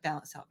 it would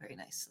balance out very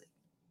nicely.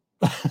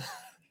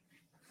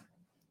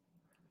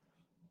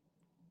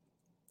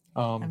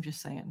 I'm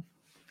just saying.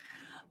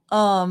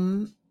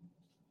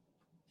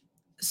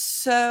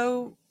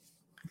 So,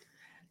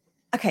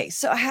 okay,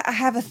 so I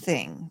have a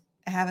thing.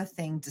 I have a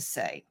thing to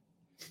say.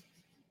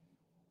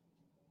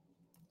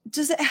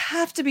 Does it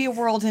have to be a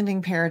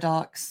world-ending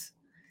paradox?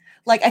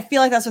 Like, I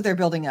feel like that's what they're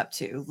building up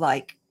to.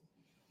 Like,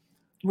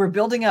 we're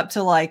building up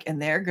to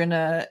and they're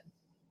gonna,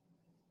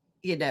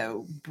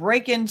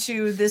 break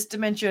into this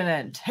dimension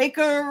and take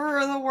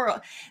over the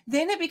world.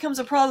 Then it becomes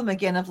a problem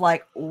again of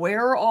where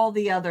are all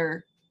the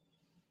other?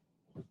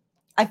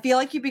 I feel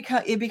like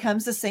it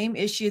becomes the same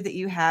issue that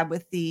you had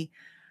with the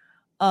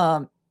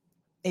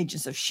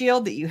Agents of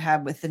S.H.I.E.L.D., that you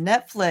had with the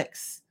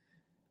Netflix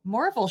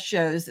Marvel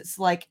shows. It's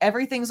like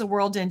everything's a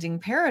world-ending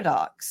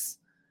paradox.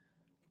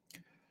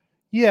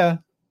 Yeah,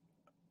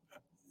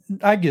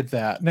 I get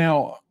that.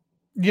 Now,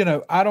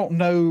 I don't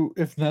know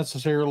if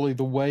necessarily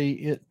the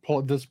way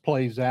this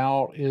plays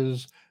out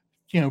is,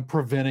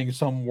 preventing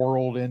some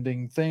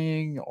world-ending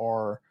thing,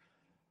 or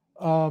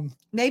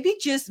maybe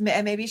it's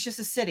just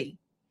a city.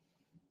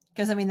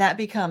 Because I mean, that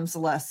becomes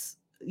less,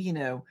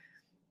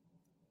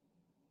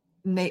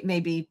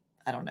 maybe,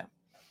 I don't know.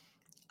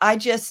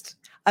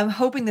 I'm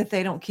hoping that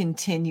they don't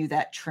continue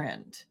that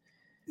trend.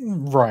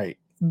 Right.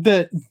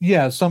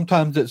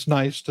 Sometimes it's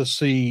nice to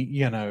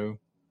see,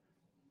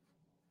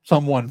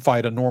 someone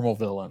fight a normal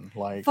villain.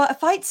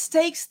 Fight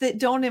stakes that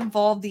don't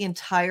involve the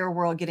entire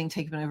world getting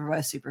taken over by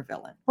a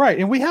supervillain. Right.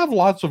 And we have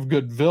lots of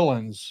good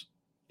villains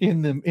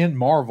in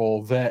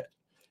Marvel that,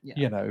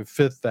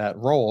 fit that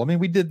role. I mean,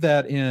 we did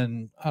that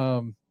in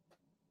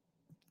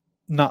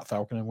not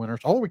Falcon and Winter.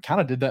 Although we kind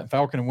of did that in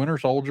Falcon and Winter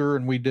Soldier,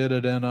 and we did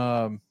it in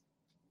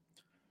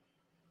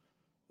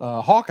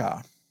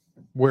Hawkeye,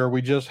 where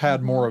we just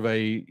had more of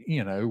a,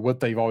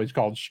 what they've always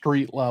called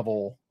street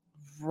level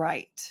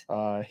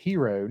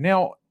hero.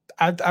 Now,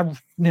 I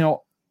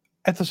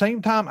at the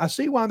same time, I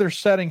see why they're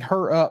setting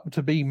her up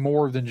to be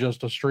more than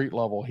just a street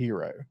level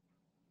hero.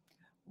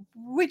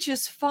 Which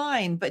is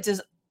fine, but do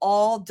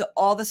all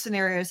the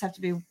scenarios have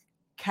to be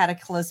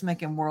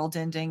cataclysmic and world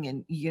ending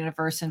and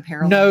universe and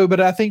parallel? No, but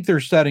I think they're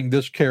setting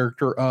this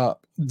character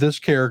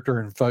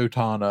and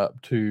Photon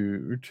up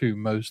to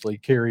mostly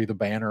carry the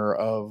banner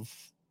of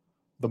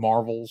the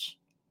Marvels.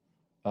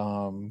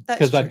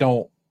 Because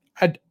I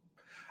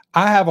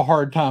have a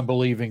hard time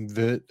believing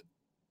that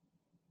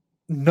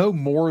no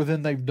more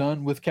than they've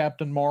done with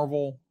Captain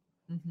Marvel,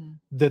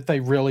 that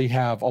they really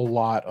have a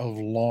lot of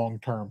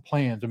long-term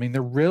plans. I mean,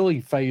 they're really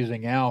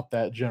phasing out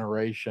that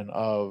generation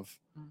of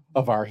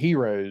our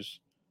heroes.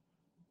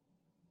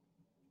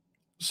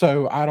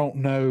 So I don't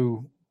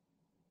know.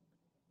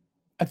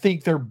 I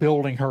think they're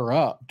building her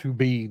up to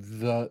be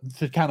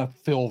to kind of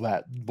fill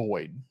that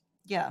void.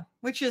 Yeah,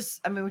 which is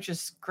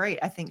great.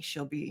 I think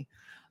she'll be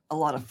a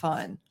lot of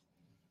fun.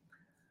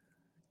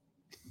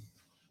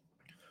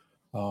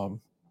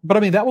 But I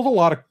mean, that was a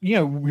lot of,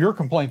 your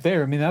complaint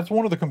there. I mean, that's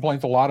one of the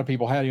complaints a lot of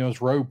people had, as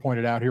Roe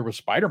pointed out here with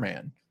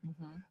Spider-Man.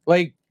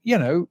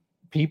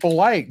 People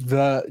like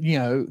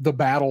the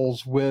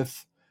battles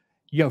with,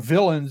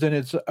 villains, and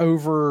it's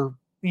over,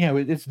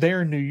 it's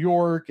there in New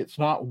York. It's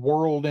not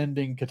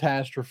world-ending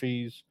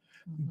catastrophes.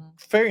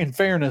 In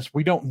fairness,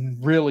 we don't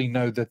really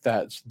know that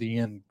that's the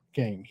end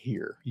game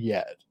here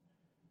yet.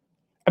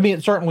 I mean,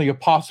 it's certainly a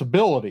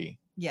possibility.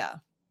 Yeah.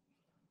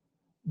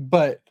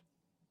 But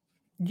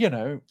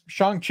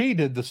Shang-Chi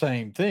did the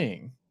same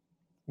thing,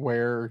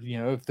 where,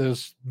 if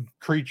this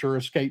creature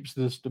escapes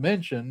this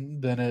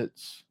dimension, then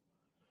it's,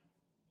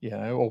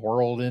 a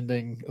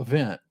world-ending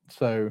event.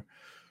 So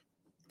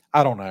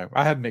I don't know.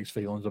 I have mixed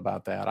feelings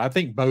about that. I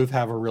think both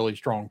have a really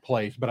strong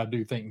place, but I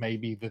do think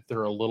maybe that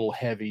they're a little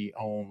heavier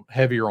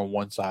on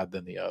one side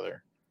than the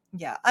other.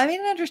 Yeah. I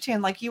mean, I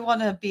understand, you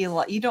want to be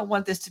you don't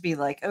want this to be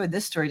oh,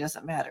 this story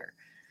doesn't matter.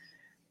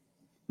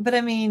 But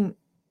I mean,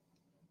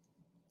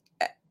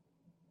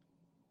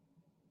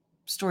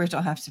 stories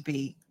don't have to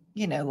be,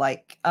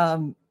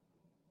 the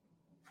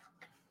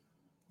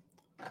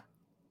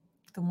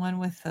one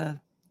with the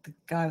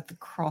guy with the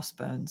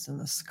crossbones and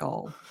the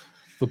skull.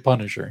 The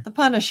Punisher. The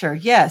Punisher,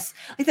 yes.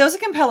 That was a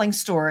compelling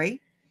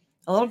story.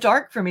 A little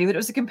dark for me, but it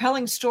was a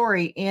compelling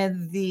story,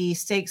 and the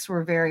stakes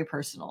were very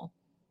personal.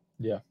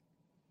 Yeah.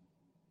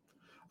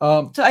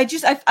 So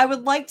I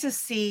would like to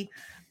see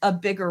a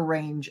bigger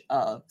range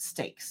of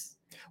stakes.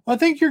 Well, I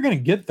think you're going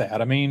to get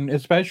that. I mean,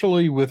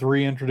 especially with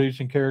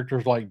reintroducing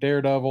characters like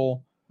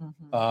Daredevil,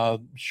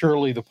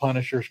 Surely the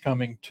Punisher's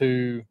coming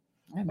to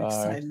I'm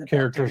excited about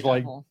characters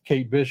like Daredevil.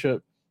 Kate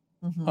Bishop,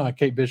 Mhm.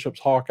 Kate Bishop's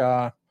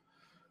Hawkeye.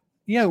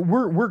 Yeah,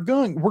 we're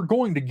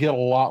going to get a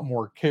lot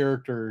more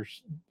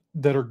characters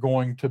that are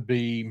going to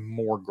be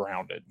more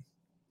grounded.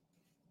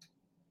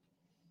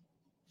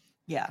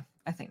 Yeah,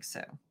 I think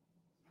so.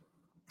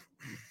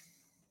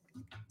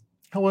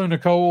 Hello,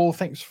 Nicole.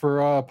 Thanks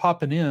for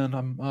popping in.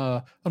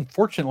 I'm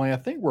unfortunately, I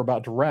think we're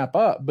about to wrap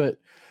up, but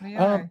We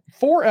are.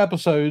 4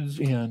 episodes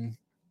in,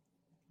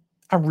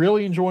 I'm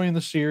really enjoying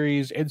the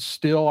series. It's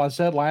still, I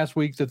said last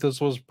week that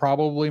this was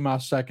probably my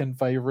second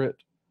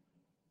favorite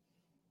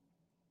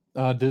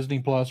Disney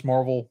Plus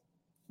Marvel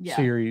Yeah.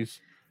 series.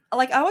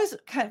 Like, I always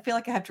kind of feel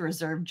like I have to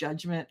reserve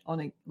judgment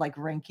on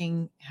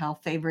ranking how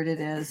favorite it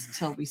is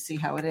till we see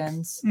how it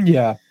ends.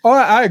 Yeah. Oh,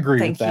 I agree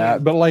Thank with that.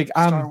 you, But like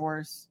Star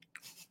Wars.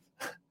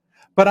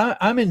 But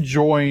I'm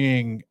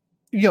enjoying,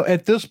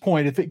 at this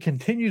point, if it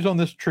continues on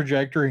this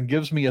trajectory and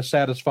gives me a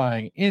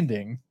satisfying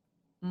ending,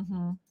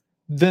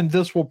 then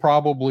this will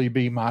probably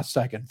be my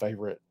second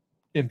favorite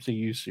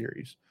MCU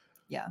series.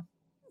 Yeah.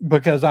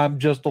 Because I'm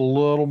just a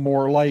little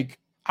more like,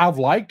 I've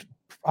liked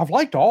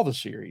all the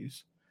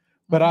series,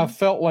 but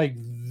I've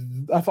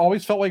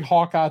always felt like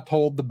Hawkeye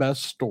told the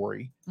best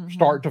story,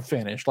 start to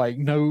finish. Like,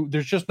 no,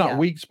 there's just not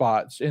weak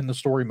spots in the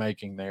story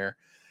making there.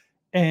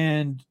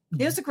 And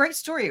it was a great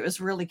story. It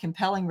was really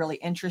compelling, really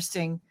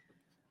interesting.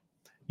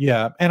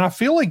 Yeah. And I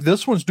feel like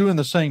this one's doing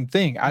the same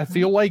thing. I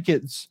feel like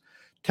it's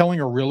telling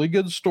a really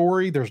good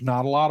story. There's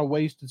not a lot of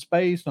wasted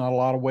space, not a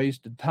lot of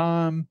wasted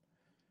time.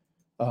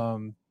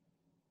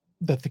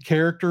 That the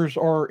characters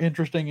are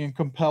interesting and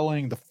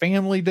compelling. The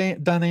family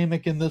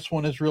dynamic in this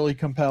one is really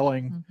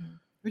compelling.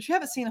 But you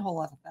haven't seen a whole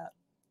lot of that.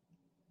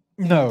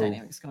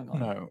 Dynamics going on.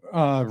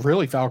 No.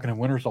 Really, Falcon and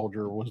Winter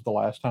Soldier was the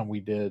last time we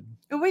did.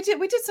 We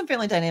did some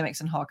family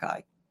dynamics in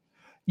Hawkeye.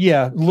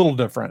 Yeah, a little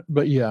different,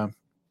 but yeah.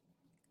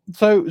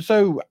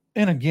 So,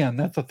 and again,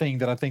 that's a thing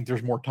that I think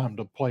there's more time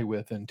to play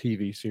with in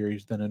TV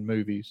series than in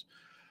movies.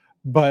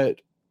 But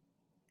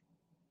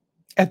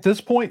at this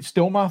point,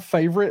 still my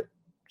favorite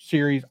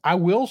series. I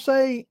will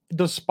say,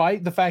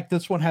 despite the fact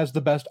this one has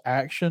the best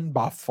action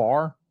by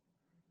far,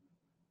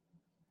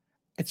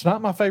 it's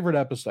not my favorite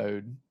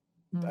episode.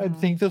 I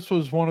think this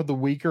was one of the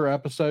weaker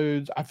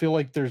episodes. I feel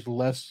like there's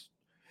less.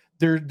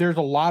 There's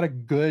a lot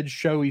of good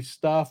showy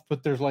stuff,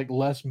 but there's like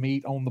less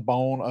meat on the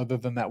bone other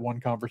than that one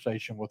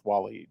conversation with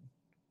Waleed.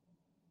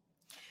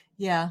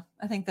 Yeah,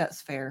 I think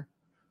that's fair.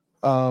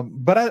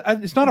 But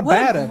it's not a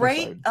bad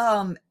great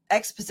episode.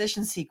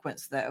 Exposition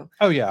sequence though.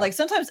 Oh yeah, like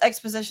sometimes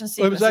exposition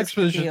sequences. It was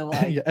exposition.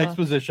 Like,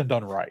 exposition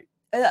done right.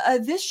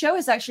 This show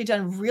has actually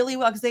done really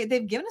well because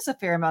they've given us a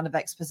fair amount of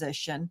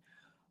exposition,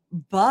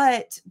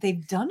 but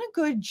they've done a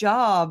good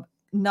job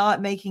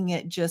not making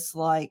it just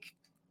like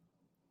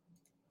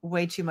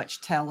way too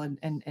much tell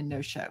and no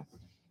show.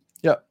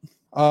 Yep.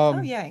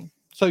 Yay.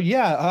 So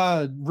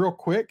yeah, real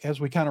quick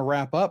as we kind of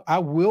wrap up, I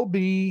will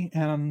be,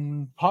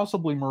 and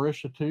possibly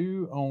Marisha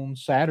too, on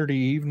Saturday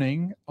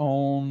evening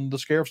on the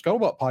Scare of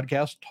Scuttlebutt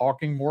podcast,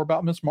 talking more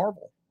about Ms.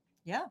 Marvel.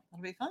 Yeah,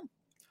 that'll be fun.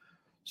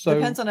 So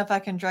depends on if I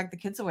can drag the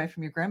kids away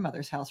from your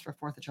grandmother's house for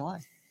 4th of July.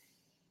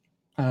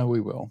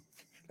 We will.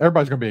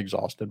 Everybody's going to be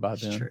exhausted by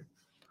then. True.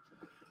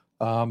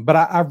 But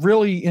I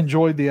really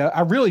enjoyed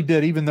I really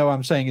did, even though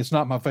I'm saying it's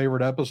not my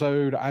favorite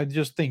episode. I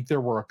just think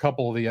there were a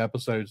couple of the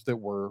episodes that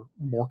were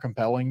more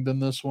compelling than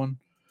this one.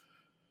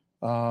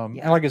 And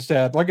like I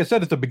said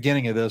at the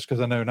beginning of this, because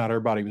I know not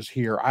everybody was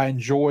here, I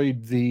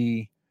enjoyed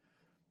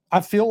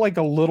I feel like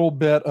a little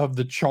bit of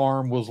the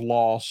charm was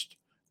lost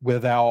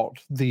without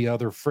the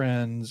other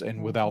friends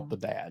and without the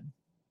dad.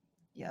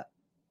 Yeah.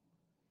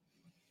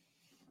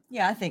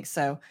 Yeah, I think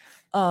so.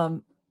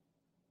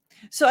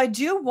 So I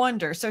do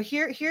wonder. So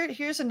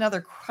here's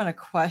another kind of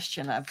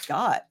question I've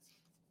got,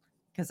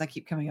 because I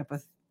keep coming up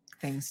with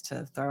things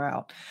to throw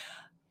out.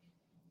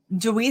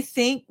 Do we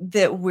think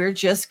that we're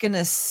just going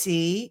to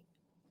see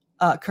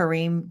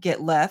Kareem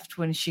get left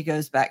when she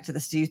goes back to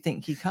this? Do you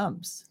think he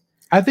comes?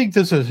 I think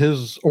this is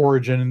his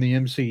origin in the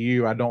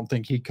MCU. I don't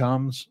think he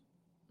comes.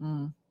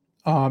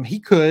 He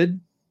could,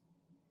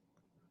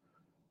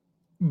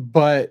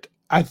 but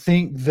I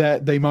think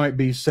that they might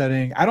be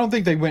setting. I don't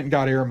think they went and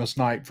got Aramis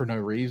Knight for no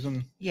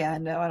reason. Yeah,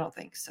 no, I don't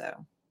think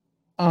so.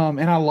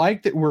 And I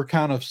like that we're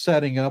kind of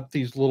setting up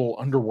these little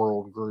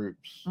underworld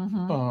groups.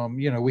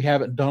 We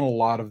haven't done a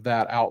lot of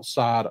that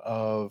outside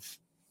of,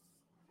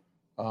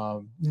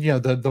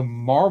 the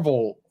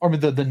Marvel. I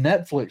mean, the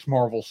Netflix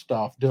Marvel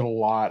stuff did a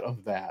lot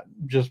of that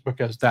just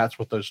because that's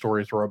what those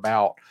stories were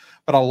about.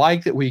 But I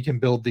like that we can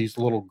build these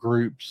little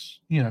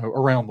groups,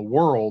 around the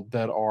world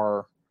that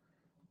are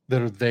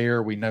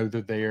there. We know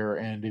they're there,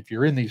 and if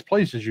you're in these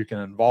places, you can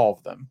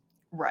involve them.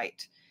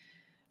 Right.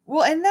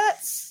 Well, and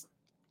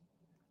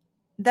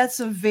that's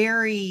a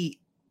very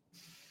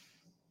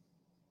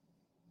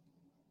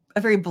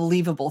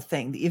believable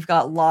thing, that you've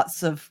got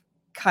lots of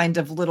kind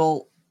of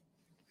little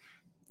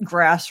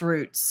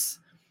grassroots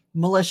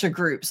militia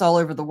groups all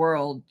over the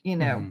world,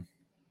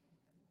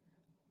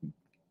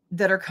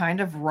 that are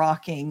kind of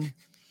rocking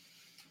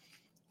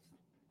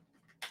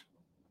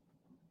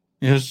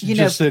Just, You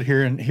just know-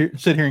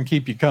 sit here and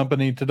keep you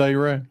company today,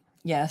 Ray.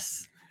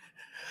 Yes.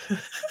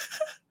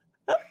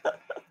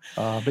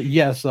 But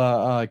yes,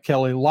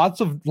 Kelly,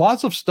 lots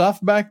of stuff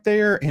back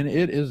there, and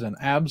it is an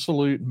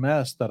absolute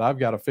mess that I've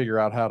got to figure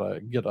out how to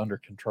get under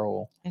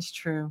control. It's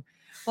true.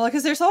 Well,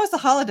 because there's always a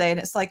holiday, and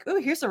it's like, oh,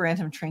 here's a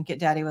random trinket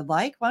Daddy would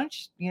like. Why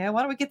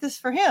don't we get this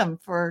for him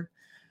for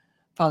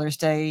Father's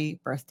Day,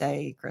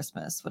 birthday,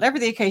 Christmas, whatever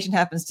the occasion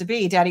happens to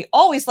be? Daddy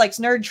always likes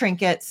nerd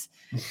trinkets,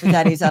 but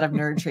Daddy's out of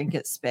nerd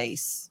trinket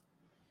space.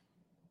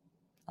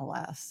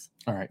 Alas.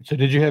 All right. So,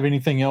 did you have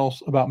anything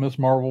else about Miss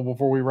Marvel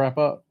before we wrap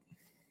up?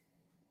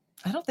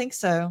 I don't think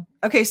so.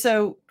 Okay,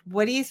 so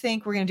what do you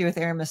think we're going to do with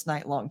Aramis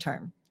Knight long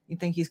term? You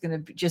think he's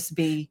going to just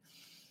be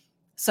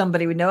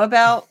somebody we know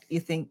about? You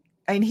think?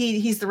 I mean,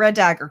 he's the Red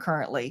Dagger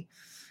currently.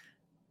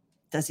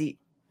 Does he?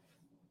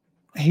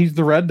 He's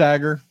the Red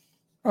Dagger.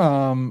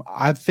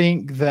 I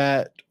think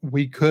that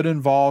we could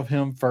involve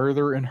him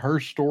further in her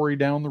story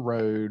down the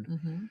road.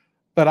 Mm-hmm.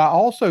 But I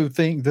also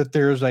think that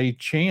there's a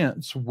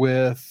chance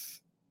with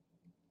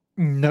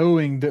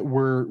knowing that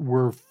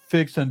we're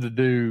fixing to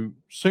do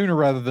sooner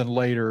rather than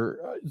later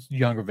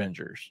Young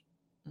Avengers,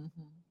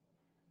 Mm-hmm.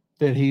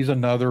 that he's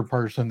another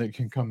person that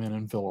can come in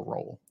and fill a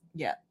role.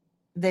 Yeah,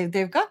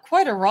 they've got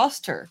quite a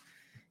roster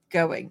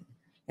going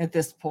at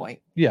this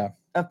point. Yeah.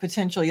 Of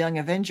potential Young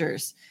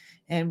Avengers,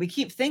 and we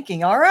keep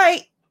thinking, all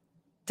right,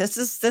 this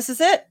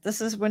is it.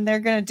 This is when they're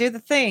going to do the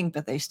thing,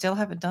 but they still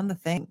haven't done the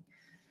thing.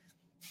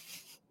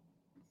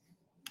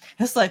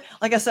 It's like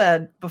I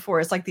said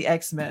before, it's like the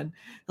X-Men.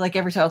 Like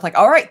every time it's like,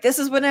 all right, this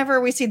is when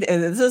we see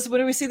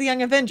the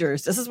Young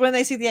Avengers. This is when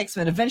they see the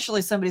X-Men.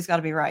 Eventually somebody's got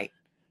to be right.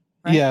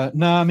 Yeah.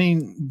 No, I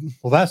mean,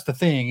 well, that's the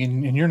thing.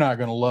 And you're not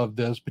going to love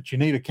this, but you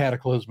need a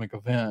cataclysmic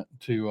event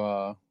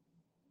to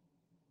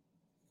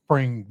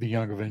bring the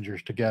Young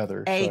Avengers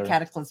together.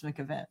 Cataclysmic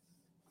event.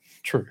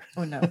 True.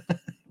 Oh no.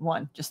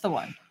 Just the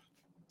one.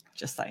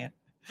 Just saying.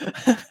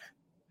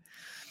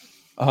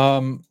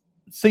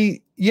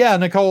 See, yeah,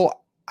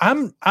 Nicole,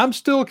 I'm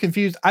still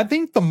confused. I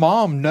think the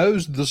mom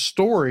knows the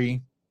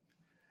story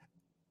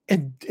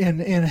and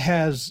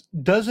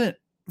doesn't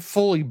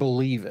fully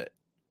believe it.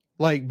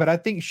 But I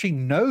think she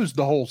knows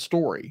the whole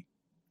story.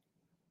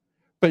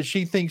 But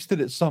she thinks that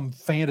it's some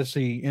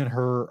fantasy in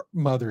her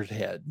mother's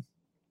head.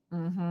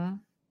 Mm-hmm.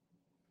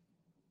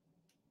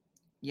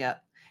 Yeah.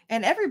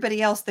 And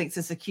everybody else thinks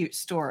it's a cute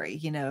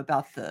story,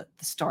 about the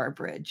Star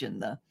Bridge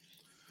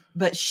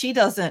but she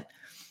doesn't,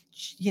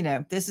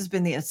 this has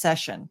been the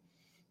obsession.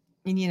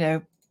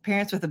 And,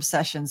 parents with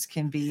obsessions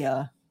can be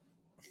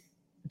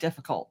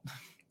difficult.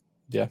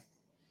 Yeah.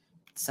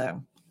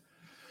 So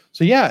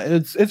yeah,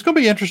 it's going to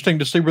be interesting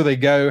to see where they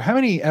go. How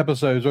many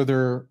episodes are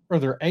there? Are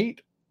there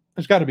 8?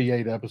 There's got to be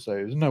 8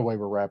 episodes. No way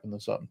we're wrapping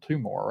this up in 2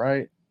 more,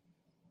 right?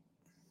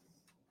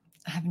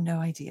 I have no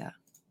idea.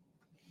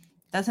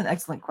 That's an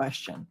excellent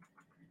question.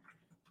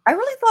 I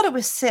really thought it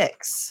was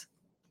 6.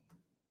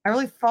 I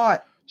really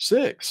thought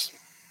 6.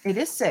 It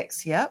is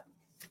 6. Yep.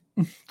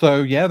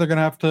 So yeah, they're going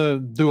to have to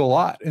do a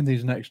lot in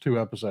these next 2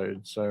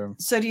 episodes. So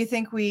do you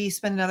think we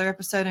spend another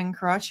episode in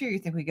Karachi, or you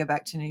think we go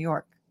back to New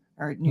York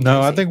or New No,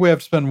 Jersey? I think we have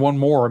to spend one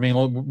more. I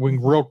mean, we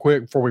can real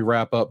quick before we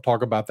wrap up,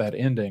 talk about that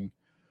ending.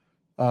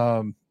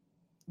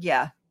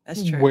 Yeah,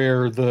 that's true.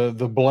 Where the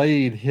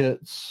blade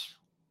hits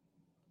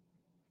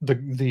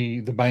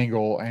the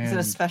bangle, and is it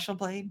a special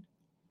blade?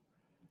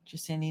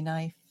 Just any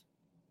knife?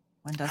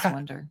 One does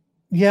wonder.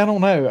 Yeah, I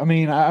don't know. I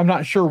mean, I'm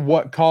not sure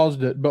what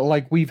caused it, but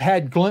we've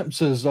had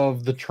glimpses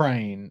of the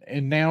train,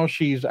 and now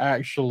she's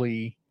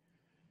actually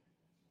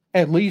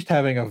at least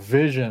having a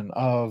vision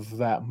of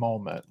that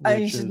moment. I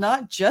mean, she's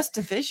not just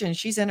a vision;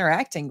 she's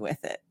interacting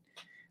with it.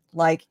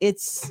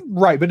 It's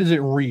right, but is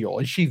it real?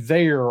 Is she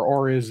there,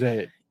 or is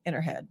it in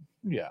her head?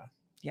 Yeah.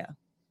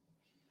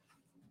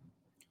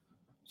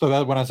 So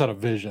that when I said a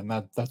vision,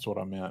 that's what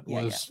I meant.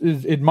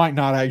 It might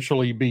not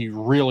actually be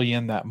really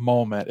in that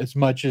moment as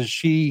much as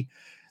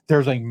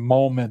there's a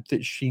moment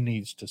that she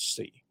needs to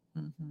see.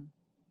 Mm-hmm.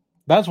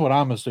 That's what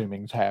I'm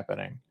assuming is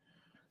happening.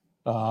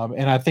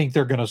 And I think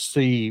they're going to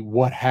see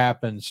what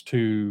happens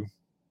to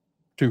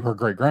her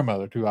great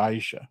grandmother, to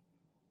Aisha.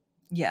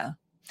 Yeah.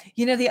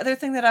 The other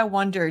thing that I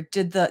wondered,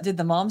 did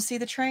the mom see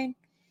the train?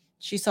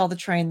 She saw the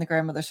train. The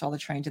grandmother saw the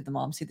train. Did the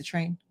mom see the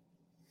train?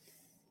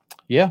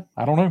 Yeah,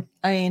 I don't know.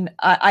 I mean,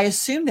 I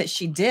assume that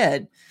she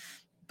did,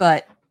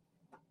 but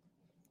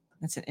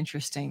it's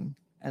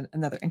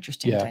another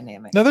interesting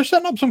dynamic. Now they're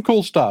setting up some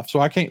cool stuff, so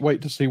I can't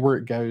wait to see where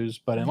it goes.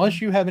 But unless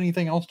you have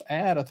anything else to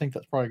add, I think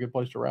that's probably a good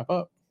place to wrap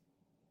up.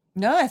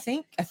 No, I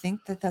think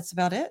that's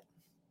about it.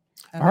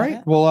 All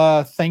right.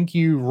 Well, thank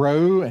you,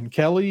 Ro and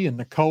Kelly and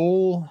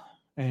Nicole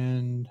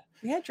and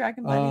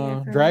Dragon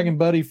Buddy, Dragon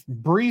Buddy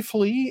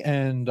briefly,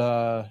 and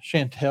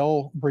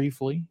Chantel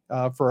briefly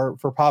for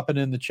popping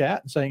in the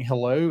chat and saying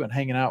hello and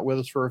hanging out with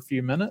us for a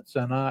few minutes.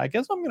 And I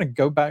guess I'm going to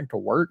go back to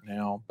work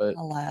now. But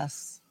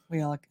alas,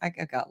 I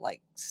got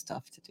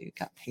stuff to do,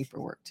 got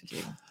paperwork to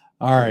do.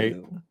 All right.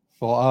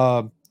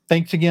 Well,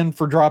 Thanks again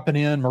for dropping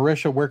in.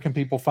 Marisha, where can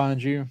people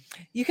find you?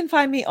 You can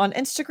find me on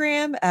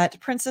Instagram at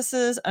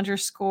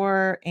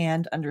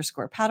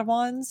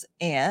princesses_and_padawans,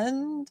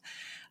 and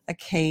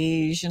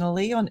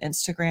occasionally on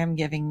Instagram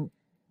giving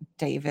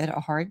David a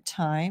hard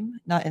time.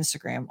 Not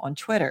Instagram, on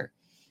Twitter,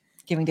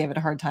 giving David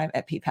a hard time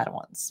at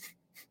PPadawans.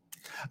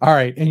 All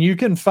right. And you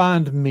can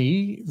find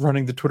me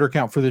running the Twitter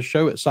account for this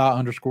show at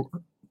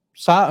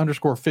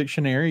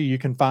Sci_Fictionary. You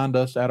can find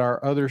us at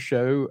our other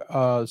show,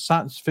 the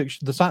Science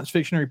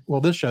Fictionary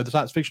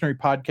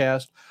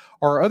podcast,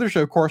 or our other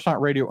show, Coruscant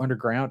Radio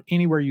Underground,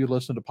 anywhere you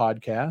listen to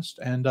podcasts.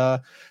 And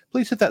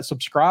please hit that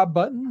subscribe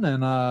button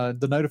and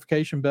the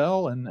notification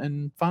bell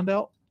and find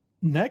out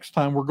next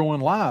time we're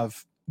going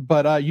live.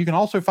 But you can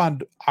also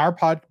find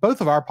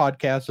both of our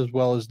podcasts, as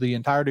well as the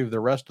entirety of the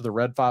rest of the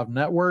Red 5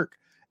 Network,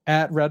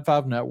 at Red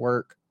 5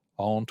 Network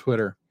on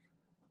Twitter.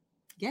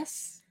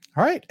 Yes.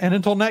 All right. And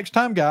until next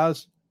time,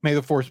 guys, may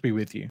the force be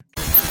with you.